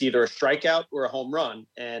it's either a strikeout or a home run.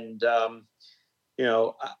 And,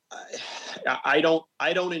 I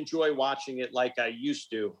don't enjoy watching it like I used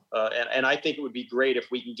to. And I think it would be great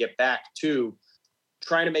if we can get back to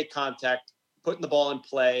trying to make contact, putting the ball in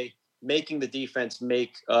play, making the defense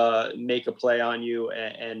make a play on you.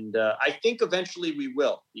 And I think eventually we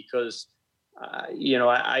will, because,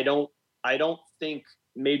 I don't think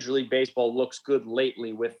Major League Baseball looks good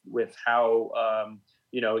lately with how,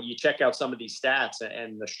 you check out some of these stats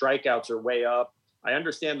and the strikeouts are way up. I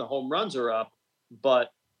understand the home runs are up,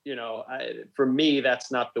 but, for me,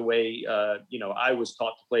 that's not the way, I was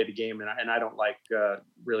taught to play the game, and I don't like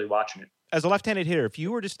really watching it. As a left-handed hitter, if you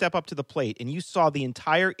were to step up to the plate and you saw the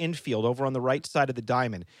entire infield over on the right side of the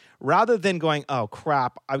diamond, rather than going, oh,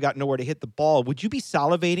 crap, I've got nowhere to hit the ball, would you be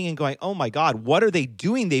salivating and going, oh, my God, what are they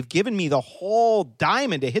doing? They've given me the whole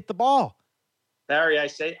diamond to hit the ball. Barry, I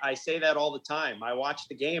say that all the time. I watch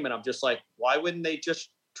the game and I'm just like, why wouldn't they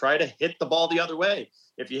just try to hit the ball the other way?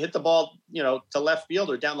 If you hit the ball, to left field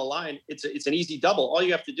or down the line, it's an easy double. All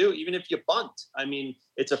you have to do, even if you bunt, I mean,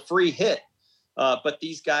 it's a free hit. But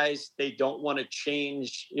these guys, they don't want to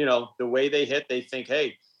change, the way they hit. They think,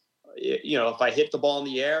 hey, if I hit the ball in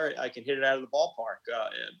the air, I can hit it out of the ballpark.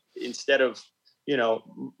 Instead of,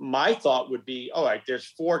 my thought would be, all right, there's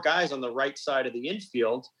 4 guys on the right side of the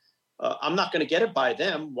infield. I'm not going to get it by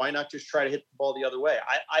them. Why not just try to hit the ball the other way?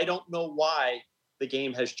 I don't know why the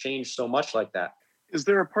game has changed so much like that. Is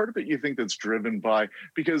there a part of it you think that's driven by,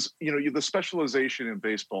 because, the specialization in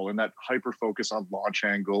baseball and that hyper focus on launch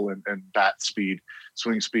angle and bat speed,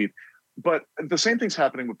 swing speed, but the same thing's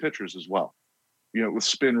happening with pitchers as well, with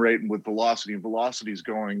spin rate and with velocity, and velocity's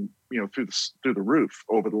going, through the roof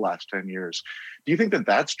over the last 10 years. Do you think that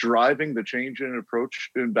that's driving the change in approach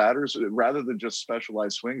in batters, rather than just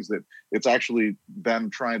specialized swings, that it's actually them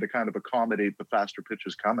trying to kind of accommodate the faster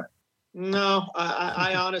pitches coming? No,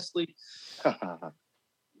 I honestly,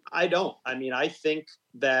 I don't. I mean, I think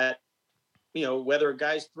that, whether a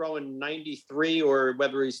guy's throwing 93 or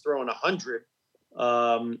whether he's throwing 100,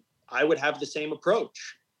 I would have the same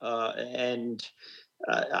approach. And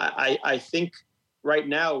I think right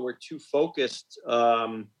now we're too focused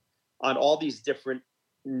on all these different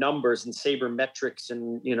numbers and sabermetrics,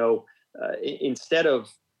 and, instead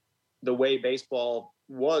of the way baseball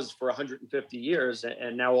was for 150 years,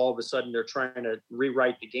 and now all of a sudden they're trying to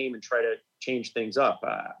rewrite the game and try to change things up.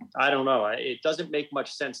 I don't know. It doesn't make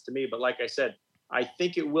much sense to me, but like I said, I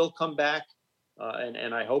think it will come back,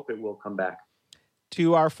 and I hope it will come back.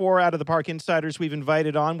 To our 4 Out of the Park insiders we've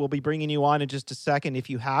invited on, we'll be bringing you on in just a second. If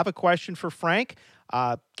you have a question for Frank,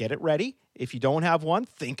 get it ready. If you don't have one,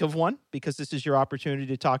 think of one, because this is your opportunity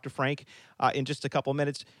to talk to Frank in just a couple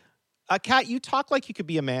minutes. Kat, you talk like you could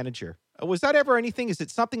be a manager. Was that ever anything? Is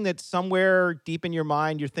it something that somewhere deep in your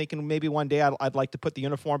mind you're thinking maybe one day I'd like to put the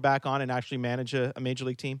uniform back on and actually manage a major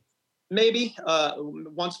league team? Maybe.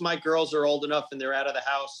 Once my girls are old enough and they're out of the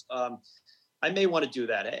house, I may want to do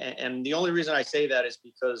that. And the only reason I say that is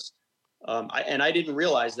because I didn't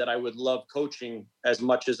realize that I would love coaching as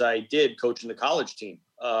much as I did coaching the college team.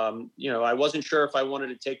 I wasn't sure if I wanted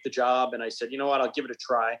to take the job, and I said, you know what, I'll give it a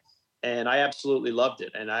try. And I absolutely loved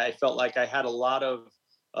it. And I felt like I had a lot of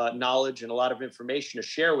knowledge and a lot of information to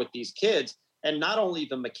share with these kids, and not only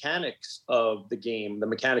the mechanics of the game, the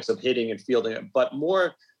mechanics of hitting and fielding, but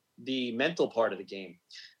more the mental part of the game.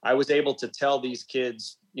 I was able to tell these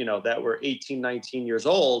kids, that were 18, 19 years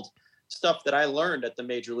old, stuff that I learned at the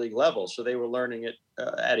major league level. So they were learning it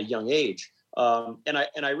at a young age. And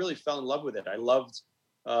I really fell in love with it. I loved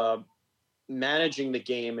managing the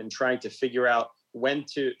game and trying to figure out when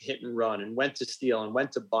to hit and run, and when to steal, and when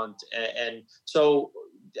to bunt. And so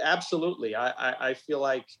absolutely, I feel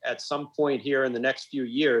like at some point here in the next few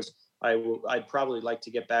years, I'd probably like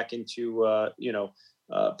to get back into,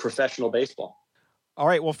 professional baseball. All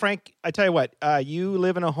right. Well, Frank, I tell you what, you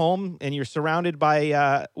live in a home and you're surrounded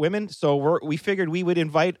by women. So we figured we would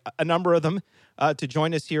invite a number of them to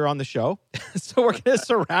join us here on the show. So we're going to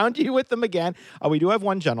surround you with them again. We do have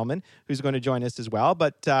one gentleman who's going to join us as well.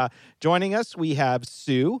 But joining us, we have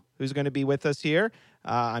Sue, who's going to be with us here.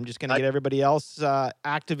 I'm just going to get everybody else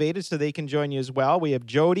activated so they can join you as well. We have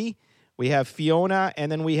Jody, we have Fiona, and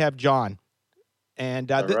then we have John. And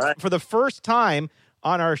for the first time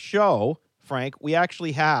on our show, Frank, we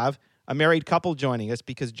actually have a married couple joining us,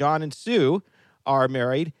 because John and Sue are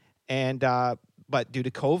married, and but due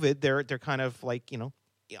to COVID, they're kind of like,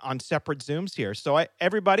 on separate Zooms here. So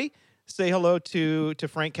everybody say hello to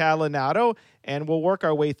Frank Catalanato, and we'll work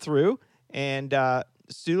our way through. And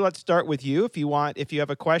Sue, let's start with you if you have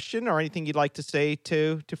a question or anything you'd like to say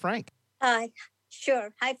to Frank. Hi, sure.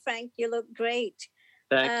 Hi, Frank. You look great.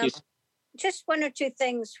 Thank you. Just 1 or 2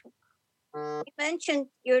 things. You mentioned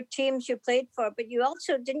your teams you played for, but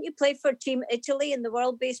didn't you play for Team Italy in the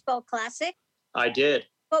World Baseball Classic? I did.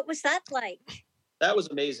 What was that like? That was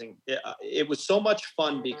amazing. It was so much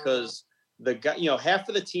fun because half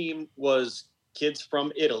of the team was kids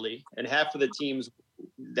from Italy, and half of the team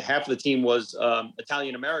was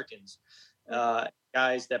Italian Americans,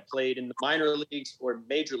 guys that played in the minor leagues or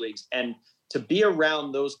major leagues. And to be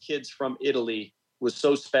around those kids from Italy was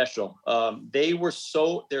so special.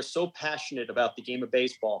 They're so passionate about the game of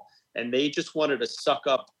baseball, and they just wanted to suck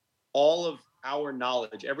up all of our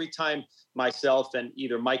knowledge. Every time myself and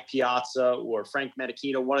either Mike Piazza or Frank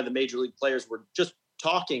Menechino, one of the major league players, were just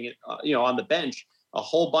talking, on the bench, a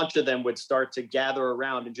whole bunch of them would start to gather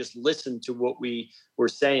around and just listen to what we were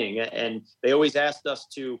saying. And they always asked us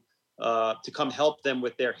to come help them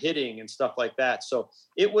with their hitting and stuff like that. So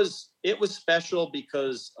it was special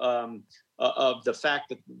because of the fact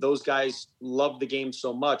that those guys love the game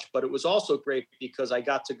so much. But it was also great because I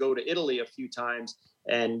got to go to Italy a few times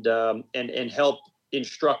and help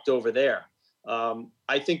instruct over there.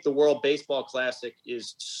 I think the World Baseball Classic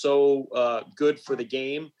is so good for the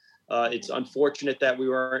game. It's unfortunate that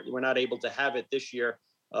we're not able to have it this year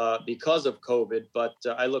because of COVID, but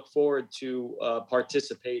I look forward to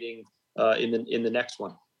participating in the next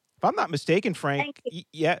one. If I'm not mistaken, Frank,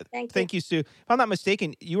 thank you, Sue. If I'm not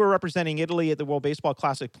mistaken, you were representing Italy at the World Baseball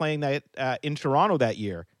Classic, playing that in Toronto that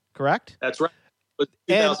year, correct? That's right. It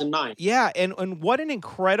was 2009. And what an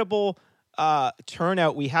incredible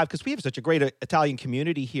turnout we have, because we have such a great Italian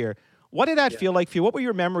community here. What did that feel like for you? What were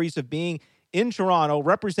your memories of being in Toronto,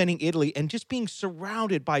 representing Italy, and just being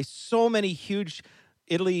surrounded by so many huge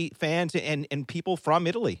Italy fans and people from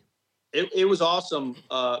Italy? It was awesome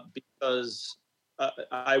because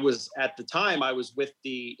I was, at the time, I was with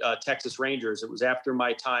the Texas Rangers. It was after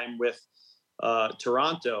my time with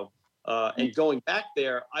Toronto. And going back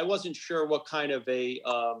there, I wasn't sure what kind of a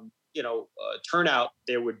turnout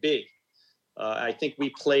there would be. I think we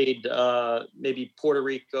played maybe Puerto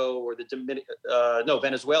Rico or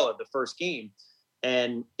Venezuela the first game.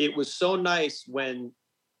 And it was so nice when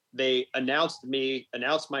they announced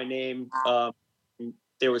my name.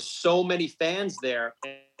 There were so many fans there,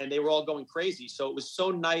 and they were all going crazy. So it was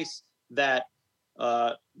so nice that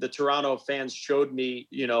the Toronto fans showed me,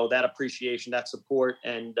 that appreciation, that support.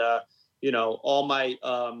 And, all my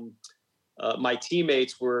my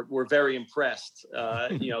teammates were very impressed,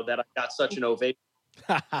 that I got such an ovation.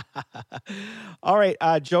 All right.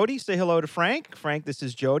 Jody, say hello to Frank. Frank, this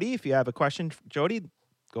is Jody. If you have a question, Jody,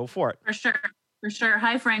 go for it. For sure.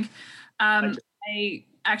 Hi, Frank. I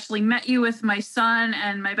actually met you with my son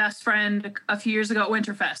and my best friend a few years ago at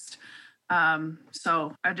Winterfest.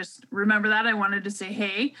 So I just remember that. I wanted to say,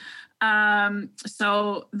 hey.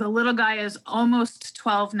 So the little guy is almost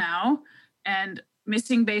 12 now and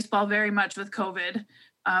missing baseball very much with COVID.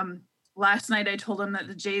 Last night I told him that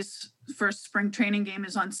the Jays' first spring training game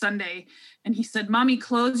is on Sunday. And he said, Mommy,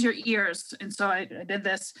 close your ears. And so I did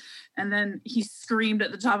this. And then he screamed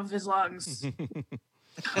at the top of his lungs.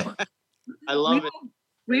 I love it.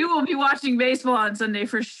 We will be watching baseball on Sunday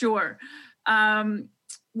for sure.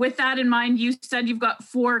 With that in mind, you said you've got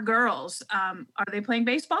 4 girls. Are they playing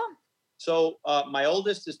baseball? So my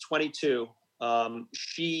oldest is 22.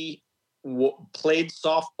 She played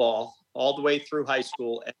softball all the way through high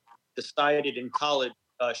school and decided in college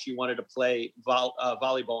she wanted to play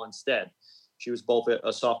volleyball instead. She was both a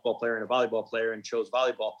softball player and a volleyball player and chose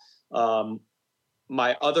volleyball.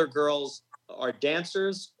 My other girls are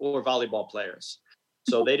dancers or volleyball players.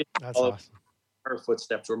 So they didn't follow her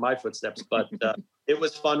footsteps or my footsteps, but it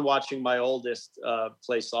was fun watching my oldest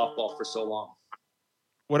play softball for so long.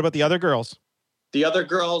 What about the other girls? The other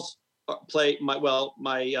girls play my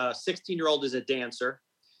 16-year-old is a dancer.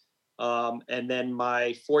 And then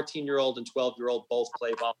my 14-year-old and 12-year-old both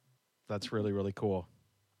play volleyball. That's really, really cool.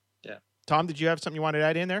 Yeah. Tom, did you have something you wanted to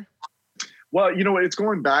add in there? Well, it's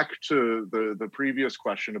going back to the previous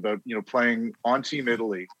question about, playing on Team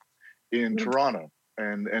Italy in Toronto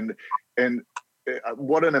and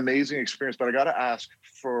what an amazing experience. But I got to ask,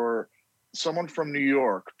 for someone from New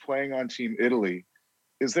York playing on Team Italy,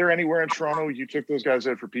 is there anywhere in Toronto you took those guys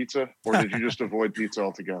out for pizza, or did you just avoid pizza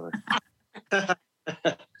altogether?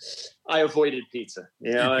 I avoided pizza.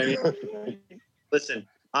 You know what I mean? Listen,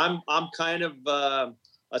 I'm kind of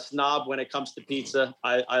a snob when it comes to pizza.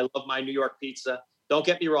 I love my New York pizza. Don't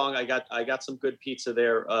get me wrong. I got some good pizza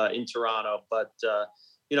there in Toronto, but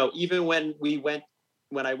even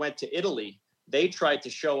when I went to Italy, they tried to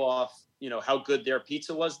show off, how good their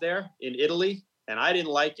pizza was there in Italy. And I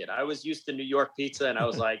didn't like it. I was used to New York pizza, and I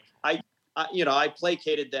was like, I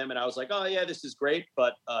placated them, and I was like, oh yeah, this is great,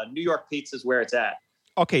 but New York pizza is where it's at.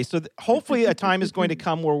 Okay, so hopefully a time is going to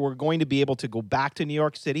come where we're going to be able to go back to New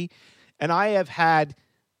York City. And I have had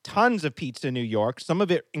tons of pizza in New York, some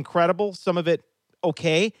of it incredible, some of it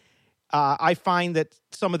okay. I find that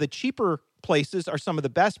some of the cheaper places are some of the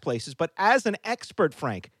best places. But as an expert,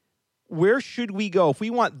 Frank, where should we go? If we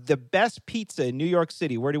want the best pizza in New York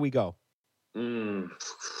City, where do we go?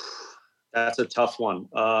 That's a tough one.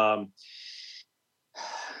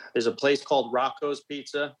 There's a place called Rocco's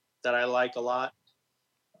Pizza that I like a lot.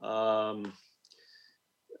 I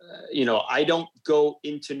don't go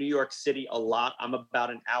into New York City a lot. I'm about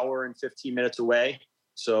an hour and 15 minutes away.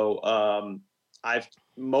 So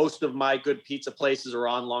most of my good pizza places are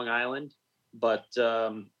on Long Island, but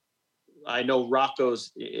I know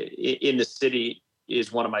Rocco's in the city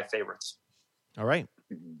is one of my favorites. All right.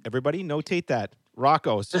 Everybody notate that.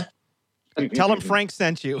 Rocco's. Tell him Frank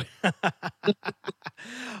sent you.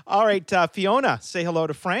 All right, Fiona, say hello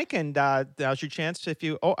to Frank, and now's your chance.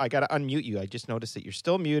 I got to unmute you. I just noticed that you're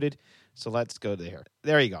still muted, so let's go there.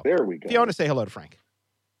 There you go. There we go. Fiona, say hello to Frank.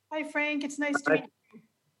 Hi, Frank. It's nice to meet you.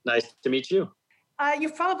 Nice to meet you.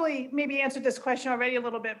 You've probably maybe answered this question already a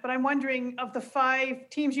little bit, but I'm wondering, of the 5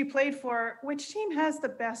 teams you played for, which team has the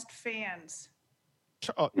best fans?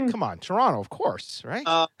 Come on, Toronto, of course, right?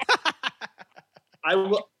 I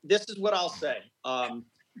will. This is what I'll say.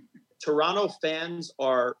 Toronto fans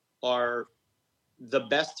are the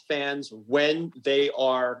best fans when they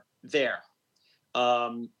are there.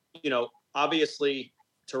 Obviously,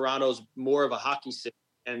 Toronto's more of a hockey city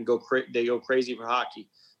and they go crazy for hockey.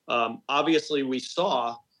 Obviously, we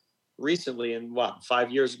saw recently,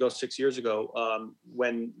 5 years ago, 6 years ago,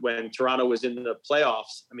 when Toronto was in the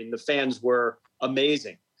playoffs. I mean, the fans were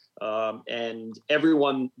amazing, and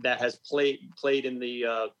everyone that has played in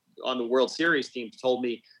the on the World Series team told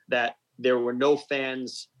me that there were no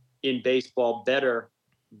fans in baseball better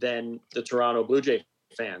than the Toronto Blue Jay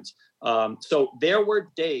fans. So there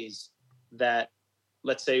were days that,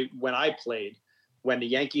 let's say, when I played, when the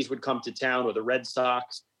Yankees would come to town or the Red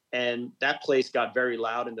Sox, and that place got very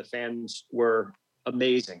loud and the fans were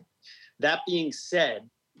amazing. That being said,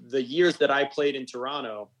 the years that I played in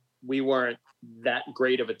Toronto, we weren't that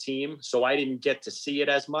great of a team, so I didn't get to see it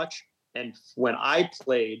as much. And when I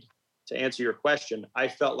played, to answer your question, I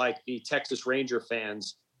felt like the Texas Ranger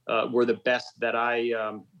fans were the best that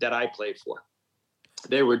I played for.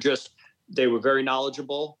 They were very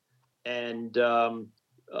knowledgeable, and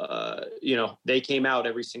they came out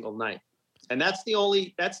every single night. And that's the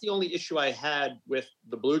only issue I had with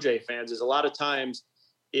the Blue Jay fans, is a lot of times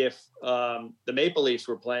if the Maple Leafs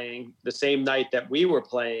were playing the same night that we were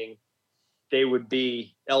playing, they would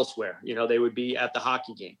be elsewhere. They would be at the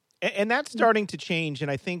hockey game. And that's starting to change.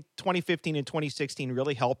 And I think 2015 and 2016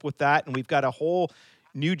 really helped with that. And we've got a whole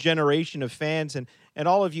new generation of fans, and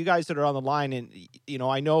all of you guys that are on the line. And,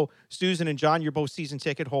 I know Susan and John, you're both season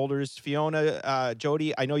ticket holders. Fiona,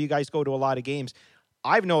 Jody, I know you guys go to a lot of games.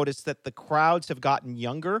 I've noticed that the crowds have gotten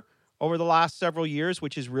younger over the last several years,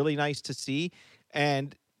 which is really nice to see.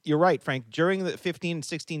 And you're right, Frank, during the 15 and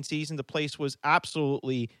 16 season, the place was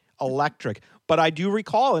absolutely electric. But I do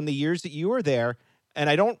recall in the years that you were there, and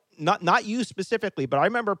I don't, not you specifically, but I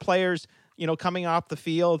remember players, coming off the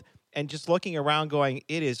field and just looking around going,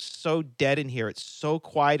 it is so dead in here. It's so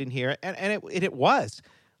quiet in here. And it was.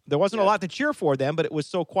 There wasn't a lot to cheer for them, but it was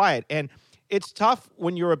so quiet. And it's tough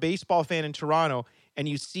when you're a baseball fan in Toronto and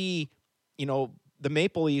you see, the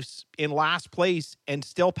Maple Leafs in last place and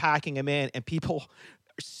still packing them in, and people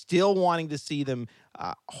are still wanting to see them.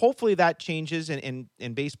 Hopefully that changes and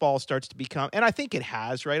baseball starts to become, and I think it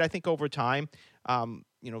has, right? I think over time,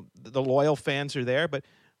 the loyal fans are there. But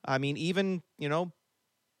I mean, even,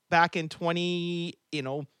 back in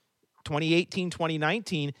 2018,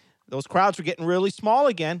 2019, those crowds were getting really small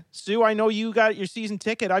again. Sue, I know you got your season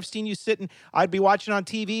ticket. I've seen you sitting. I'd be watching on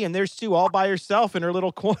TV, and there's Sue all by herself in her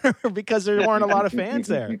little corner because there weren't a lot of fans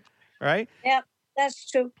there, right? Yeah, that's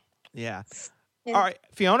true. Yeah. All right,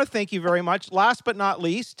 Fiona, thank you very much. Last but not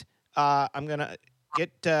least, I'm going to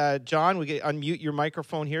get John. We get unmute your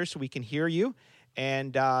microphone here so we can hear you.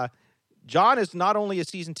 And John is not only a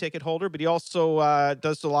season ticket holder, but he also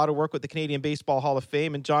does a lot of work with the Canadian Baseball Hall of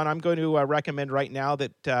Fame. And John, I'm going to recommend right now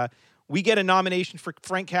that we get a nomination for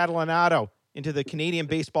Frank Catalanato into the Canadian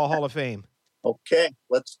Baseball Hall of Fame. Okay,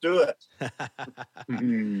 let's do it.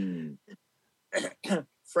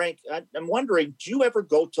 Frank, I'm wondering, do you ever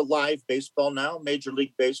go to live baseball now, Major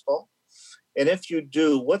League Baseball? And if you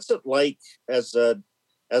do, what's it like as a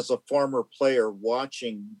former player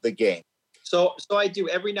watching the game? So I do.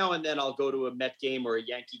 Every now and then I'll go to a Met game or a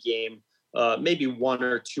Yankee game, maybe one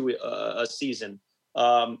or two a season.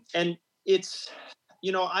 And it's,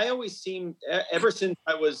 I always ever since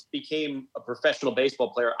I became a professional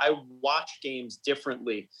baseball player, I watch games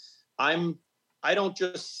differently. I don't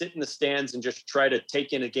just sit in the stands and just try to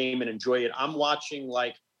take in a game and enjoy it. I'm watching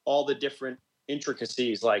like all the different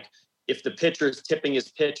intricacies, like if the pitcher's tipping his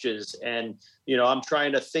pitches, and, I'm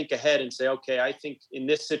trying to think ahead and say, okay, I think in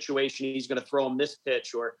this situation, he's going to throw him this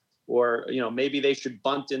pitch, or, maybe they should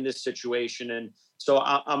bunt in this situation. And so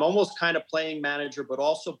I'm almost kind of playing manager, but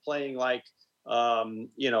also playing like, I'm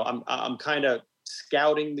kind of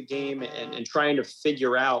scouting the game and trying to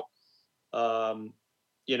figure out, and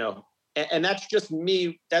that's just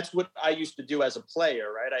me. That's what I used to do as a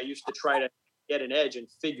player, right? I used to try to get an edge and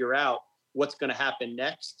figure out what's going to happen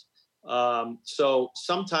next. So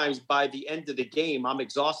sometimes by the end of the game, I'm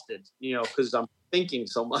exhausted, because I'm thinking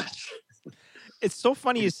so much. It's so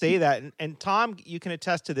funny you say that. And Tom, you can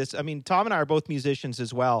attest to this. I mean, Tom and I are both musicians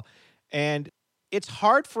as well. And it's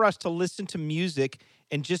hard for us to listen to music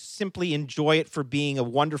and just simply enjoy it for being a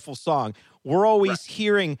wonderful song. We're always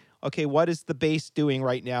hearing okay, what is the bass doing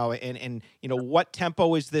right now? And what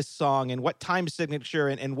tempo is this song and what time signature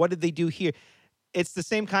and what did they do here? It's the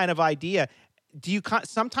same kind of idea. Do you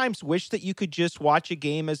sometimes wish that you could just watch a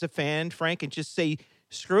game as a fan, Frank, and just say,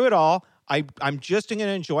 screw it all. I'm just going to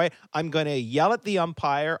enjoy it. I'm going to yell at the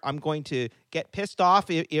umpire. I'm going to get pissed off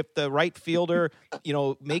if the right fielder,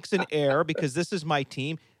 makes an error because this is my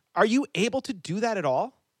team. Are you able to do that at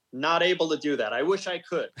all? Not able to do that. I wish I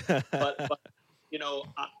could. But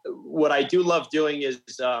what I do love doing is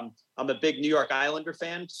I'm a big New York Islander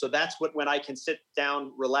fan. So that's when I can sit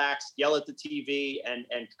down, relax, yell at the TV and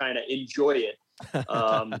kind of enjoy it.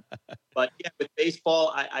 But yeah, with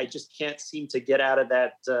baseball, I just can't seem to get out of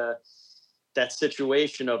that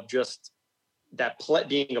situation of just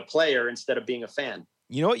being a player instead of being a fan.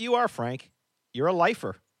 You know what you are, Frank? You're a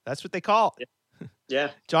lifer. That's what they call it.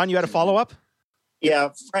 Yeah. John, you had a follow-up? Yeah,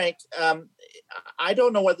 Frank, I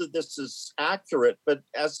don't know whether this is accurate, but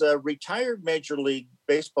as a retired Major League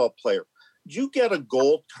Baseball player, do you get a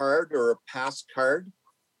gold card or a pass card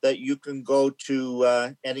that you can go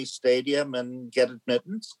to any stadium and get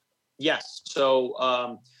admittance? Yes. So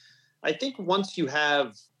I think once you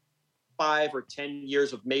have 5 or 10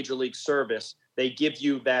 years of Major League service, they give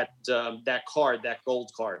you that card, that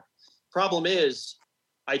gold card. Problem is,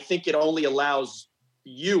 I think it only allows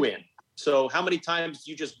you in. So how many times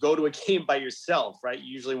do you just go to a game by yourself, right?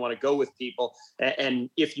 You usually want to go with people.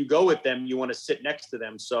 And if you go with them, you want to sit next to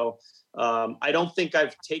them. So I don't think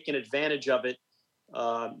I've taken advantage of it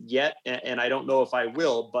yet. And I don't know if I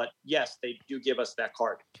will. But yes, they do give us that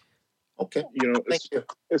card. Okay. Thank you.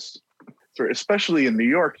 Especially in New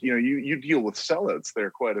York, you deal with sellouts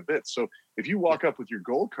there quite a bit. So if you walk up with your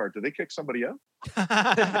gold card, do they kick somebody out?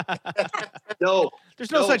 No.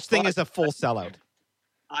 There's no such thing as a full sellout.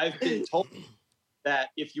 I've been told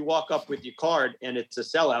that if you walk up with your card and it's a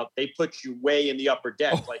sellout, they put you way in the upper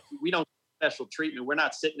deck. Like, we don't get special treatment. We're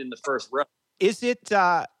not sitting in the first row. Is it,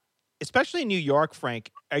 especially in New York,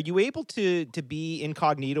 Frank, are you able to be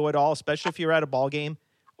incognito at all, especially if you're at a ball game?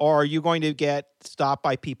 Or are you going to get stopped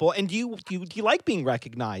by people? And do you like being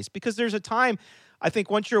recognized? Because there's a time, I think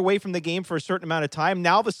once you're away from the game for a certain amount of time,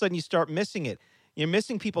 now all of a sudden you start missing it. You're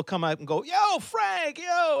missing people come out and go, yo, Frank,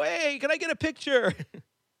 yo, hey, can I get a picture?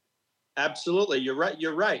 Absolutely. You're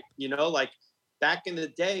right. Like back in the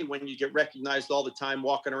day when you get recognized all the time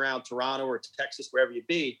walking around Toronto or Texas, wherever you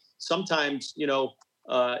be, sometimes,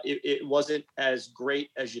 it wasn't as great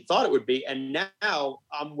as you thought it would be. And now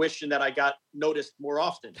I'm wishing that I got noticed more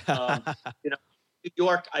often. New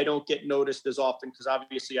York, I don't get noticed as often because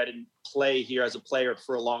obviously I didn't play here as a player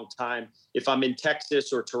for a long time. If I'm in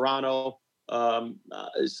Texas or Toronto,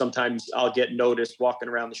 sometimes I'll get noticed walking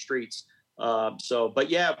around the streets. But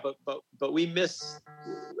we miss,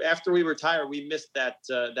 after we retire, we miss that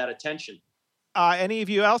attention. Any of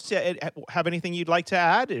you else have anything you'd like to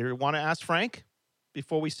add or want to ask Frank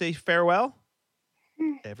before we say farewell?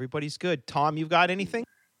 Everybody's good. Tom, you've got anything?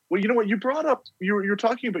 Well, you know what? You brought up, you were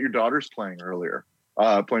talking about your daughters playing earlier,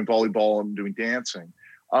 playing volleyball and doing dancing.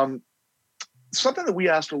 Something that we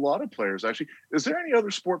asked a lot of players, actually, is there any other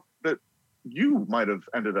sport that you might have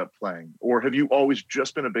ended up playing, or have you always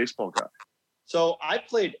just been a baseball guy? So I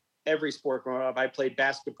played every sport growing up. I played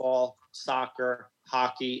basketball, soccer,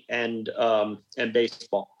 hockey, and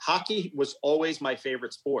baseball. Hockey was always my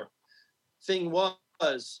favorite sport. Thing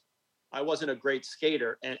was, I wasn't a great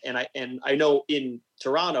skater, and I know in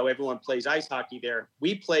Toronto everyone plays ice hockey there.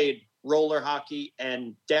 We played roller hockey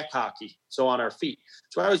and deck hockey, so on our feet.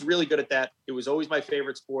 So I was really good at that. It was always my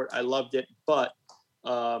favorite sport. I loved it, but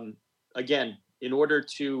again, in order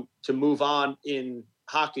to move on in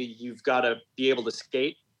hockey, you've got to be able to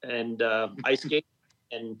skate and ice skate.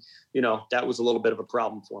 And, that was a little bit of a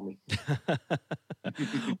problem for me.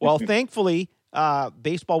 Well, thankfully,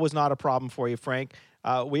 baseball was not a problem for you, Frank.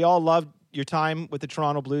 We all loved your time with the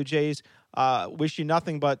Toronto Blue Jays. Wish you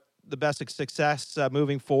nothing but the best of success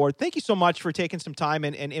moving forward. Thank you so much for taking some time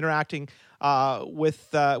and interacting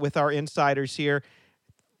with our insiders here.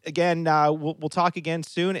 Again, we'll talk again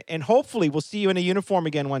soon, and hopefully we'll see you in a uniform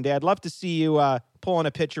again one day. I'd love to see you pulling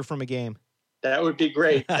a pitcher from a game. That would be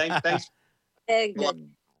great. Thanks.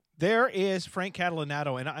 There is Frank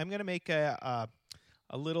Catalanato, and I'm going to make a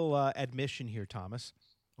little admission here, Thomas.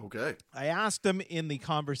 Okay. I asked him in the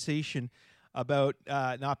conversation about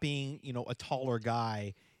not being, a taller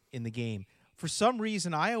guy in the game. For some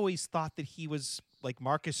reason, I always thought that he was like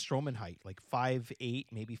Marcus Stroman height, like 5'8",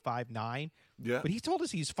 maybe 5'9". Yeah. But he told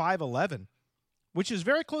us he's 5'11", which is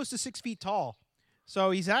very close to 6 feet tall.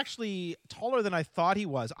 So he's actually taller than I thought he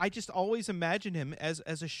was. I just always imagined him as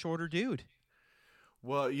a shorter dude.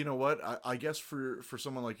 Well, you know what? I guess for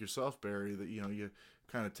someone like yourself, Barry, that you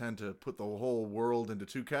kind of tend to put the whole world into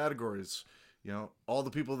two categories. You know, all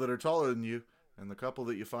the people that are taller than you and the couple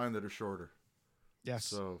that you find that are shorter. Yes.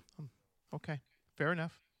 So, okay. Fair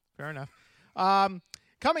enough.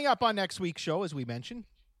 Coming up on next week's show, as we mentioned,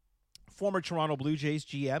 former Toronto Blue Jays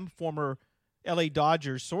GM, former LA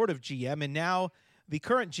Dodgers sort of GM, and now the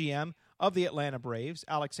current GM of the Atlanta Braves,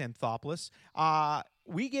 Alex Anthopoulos.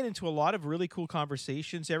 We get into a lot of really cool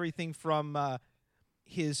conversations, everything from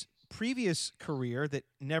his previous career that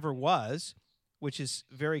never was, which is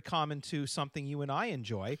very common to something you and I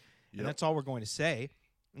enjoy, and that's all we're going to say,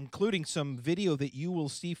 including some video that you will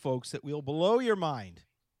see, folks, that will blow your mind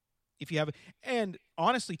if you have. And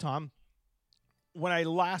honestly, Tom, when I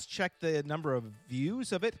last checked the number of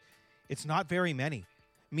views of it, it's not very many,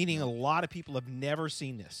 meaning a lot of people have never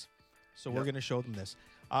seen this. So we're going to show them this.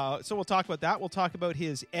 So we'll talk about that. We'll talk about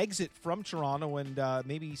his exit from Toronto and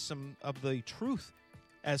maybe some of the truth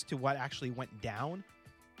as to what actually went down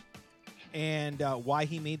and why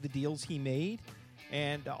he made the deals he made.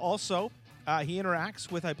 And also, he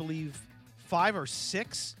interacts with, I believe, 5 or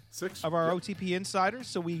 6 of our OTP insiders.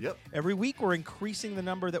 So every week we're increasing the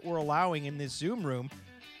number that we're allowing in this Zoom room.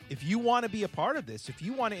 If you want to be a part of this, if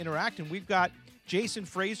you want to interact, and we've got Jason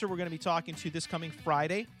Fraser we're going to be talking to this coming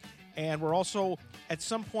Friday. And we're also, at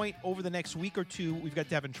some point over the next week or two, we've got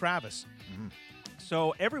Devin Travis. Mm-hmm.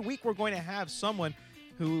 So every week we're going to have someone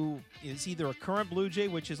who is either a current Blue Jay,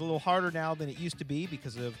 which is a little harder now than it used to be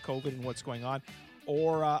because of COVID and what's going on,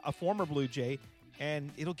 or a former Blue Jay.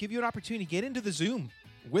 And it'll give you an opportunity to get into the Zoom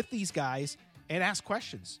with these guys and ask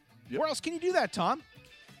questions. Where else can you do that, Tom?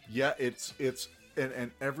 Yeah, it's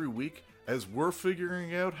and every week as we're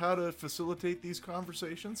figuring out how to facilitate these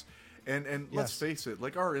conversations. And let's face it,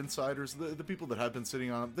 like our insiders, the people that have been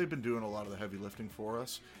sitting on them, they've been doing a lot of the heavy lifting for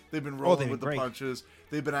us. They've been rolling with the punches.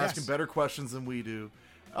 They've been asking better questions than we do.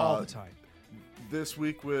 All the time. This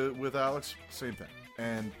week with Alex, same thing.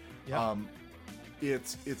 And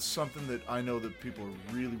it's something that I know that people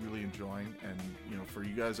are really, really enjoying. And, you know, for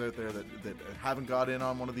you guys out there that haven't got in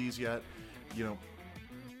on one of these yet, you know,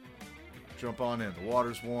 jump on in. The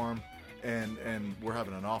water's warm, and we're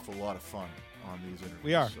having an awful lot of fun on these interviews.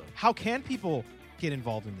 We are. So. How can people get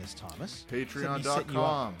involved in this, Thomas?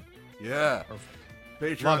 Patreon.com. Yeah.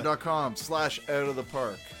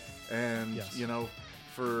 Patreon.com/OutOfThePark. And, you know,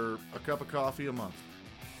 for a cup of coffee a month,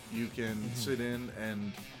 you can sit in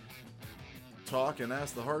and talk and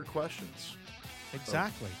ask the hard questions.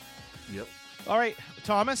 Exactly. Yep. All right,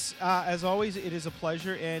 Thomas, as always, it is a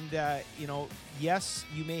pleasure. And, you know, yes,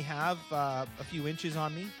 you may have a few inches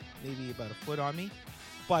on me, maybe about a foot on me.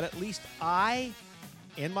 But at least I,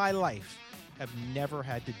 in my life, have never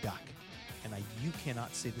had to duck. And you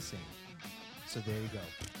cannot say the same. So there you go.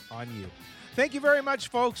 On you. Thank you very much,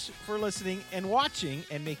 folks, for listening and watching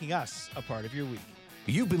and making us a part of your week.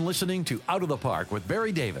 You've been listening to Out of the Park with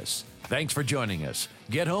Barry Davis. Thanks for joining us.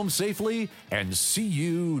 Get home safely and see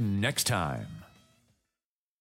you next time.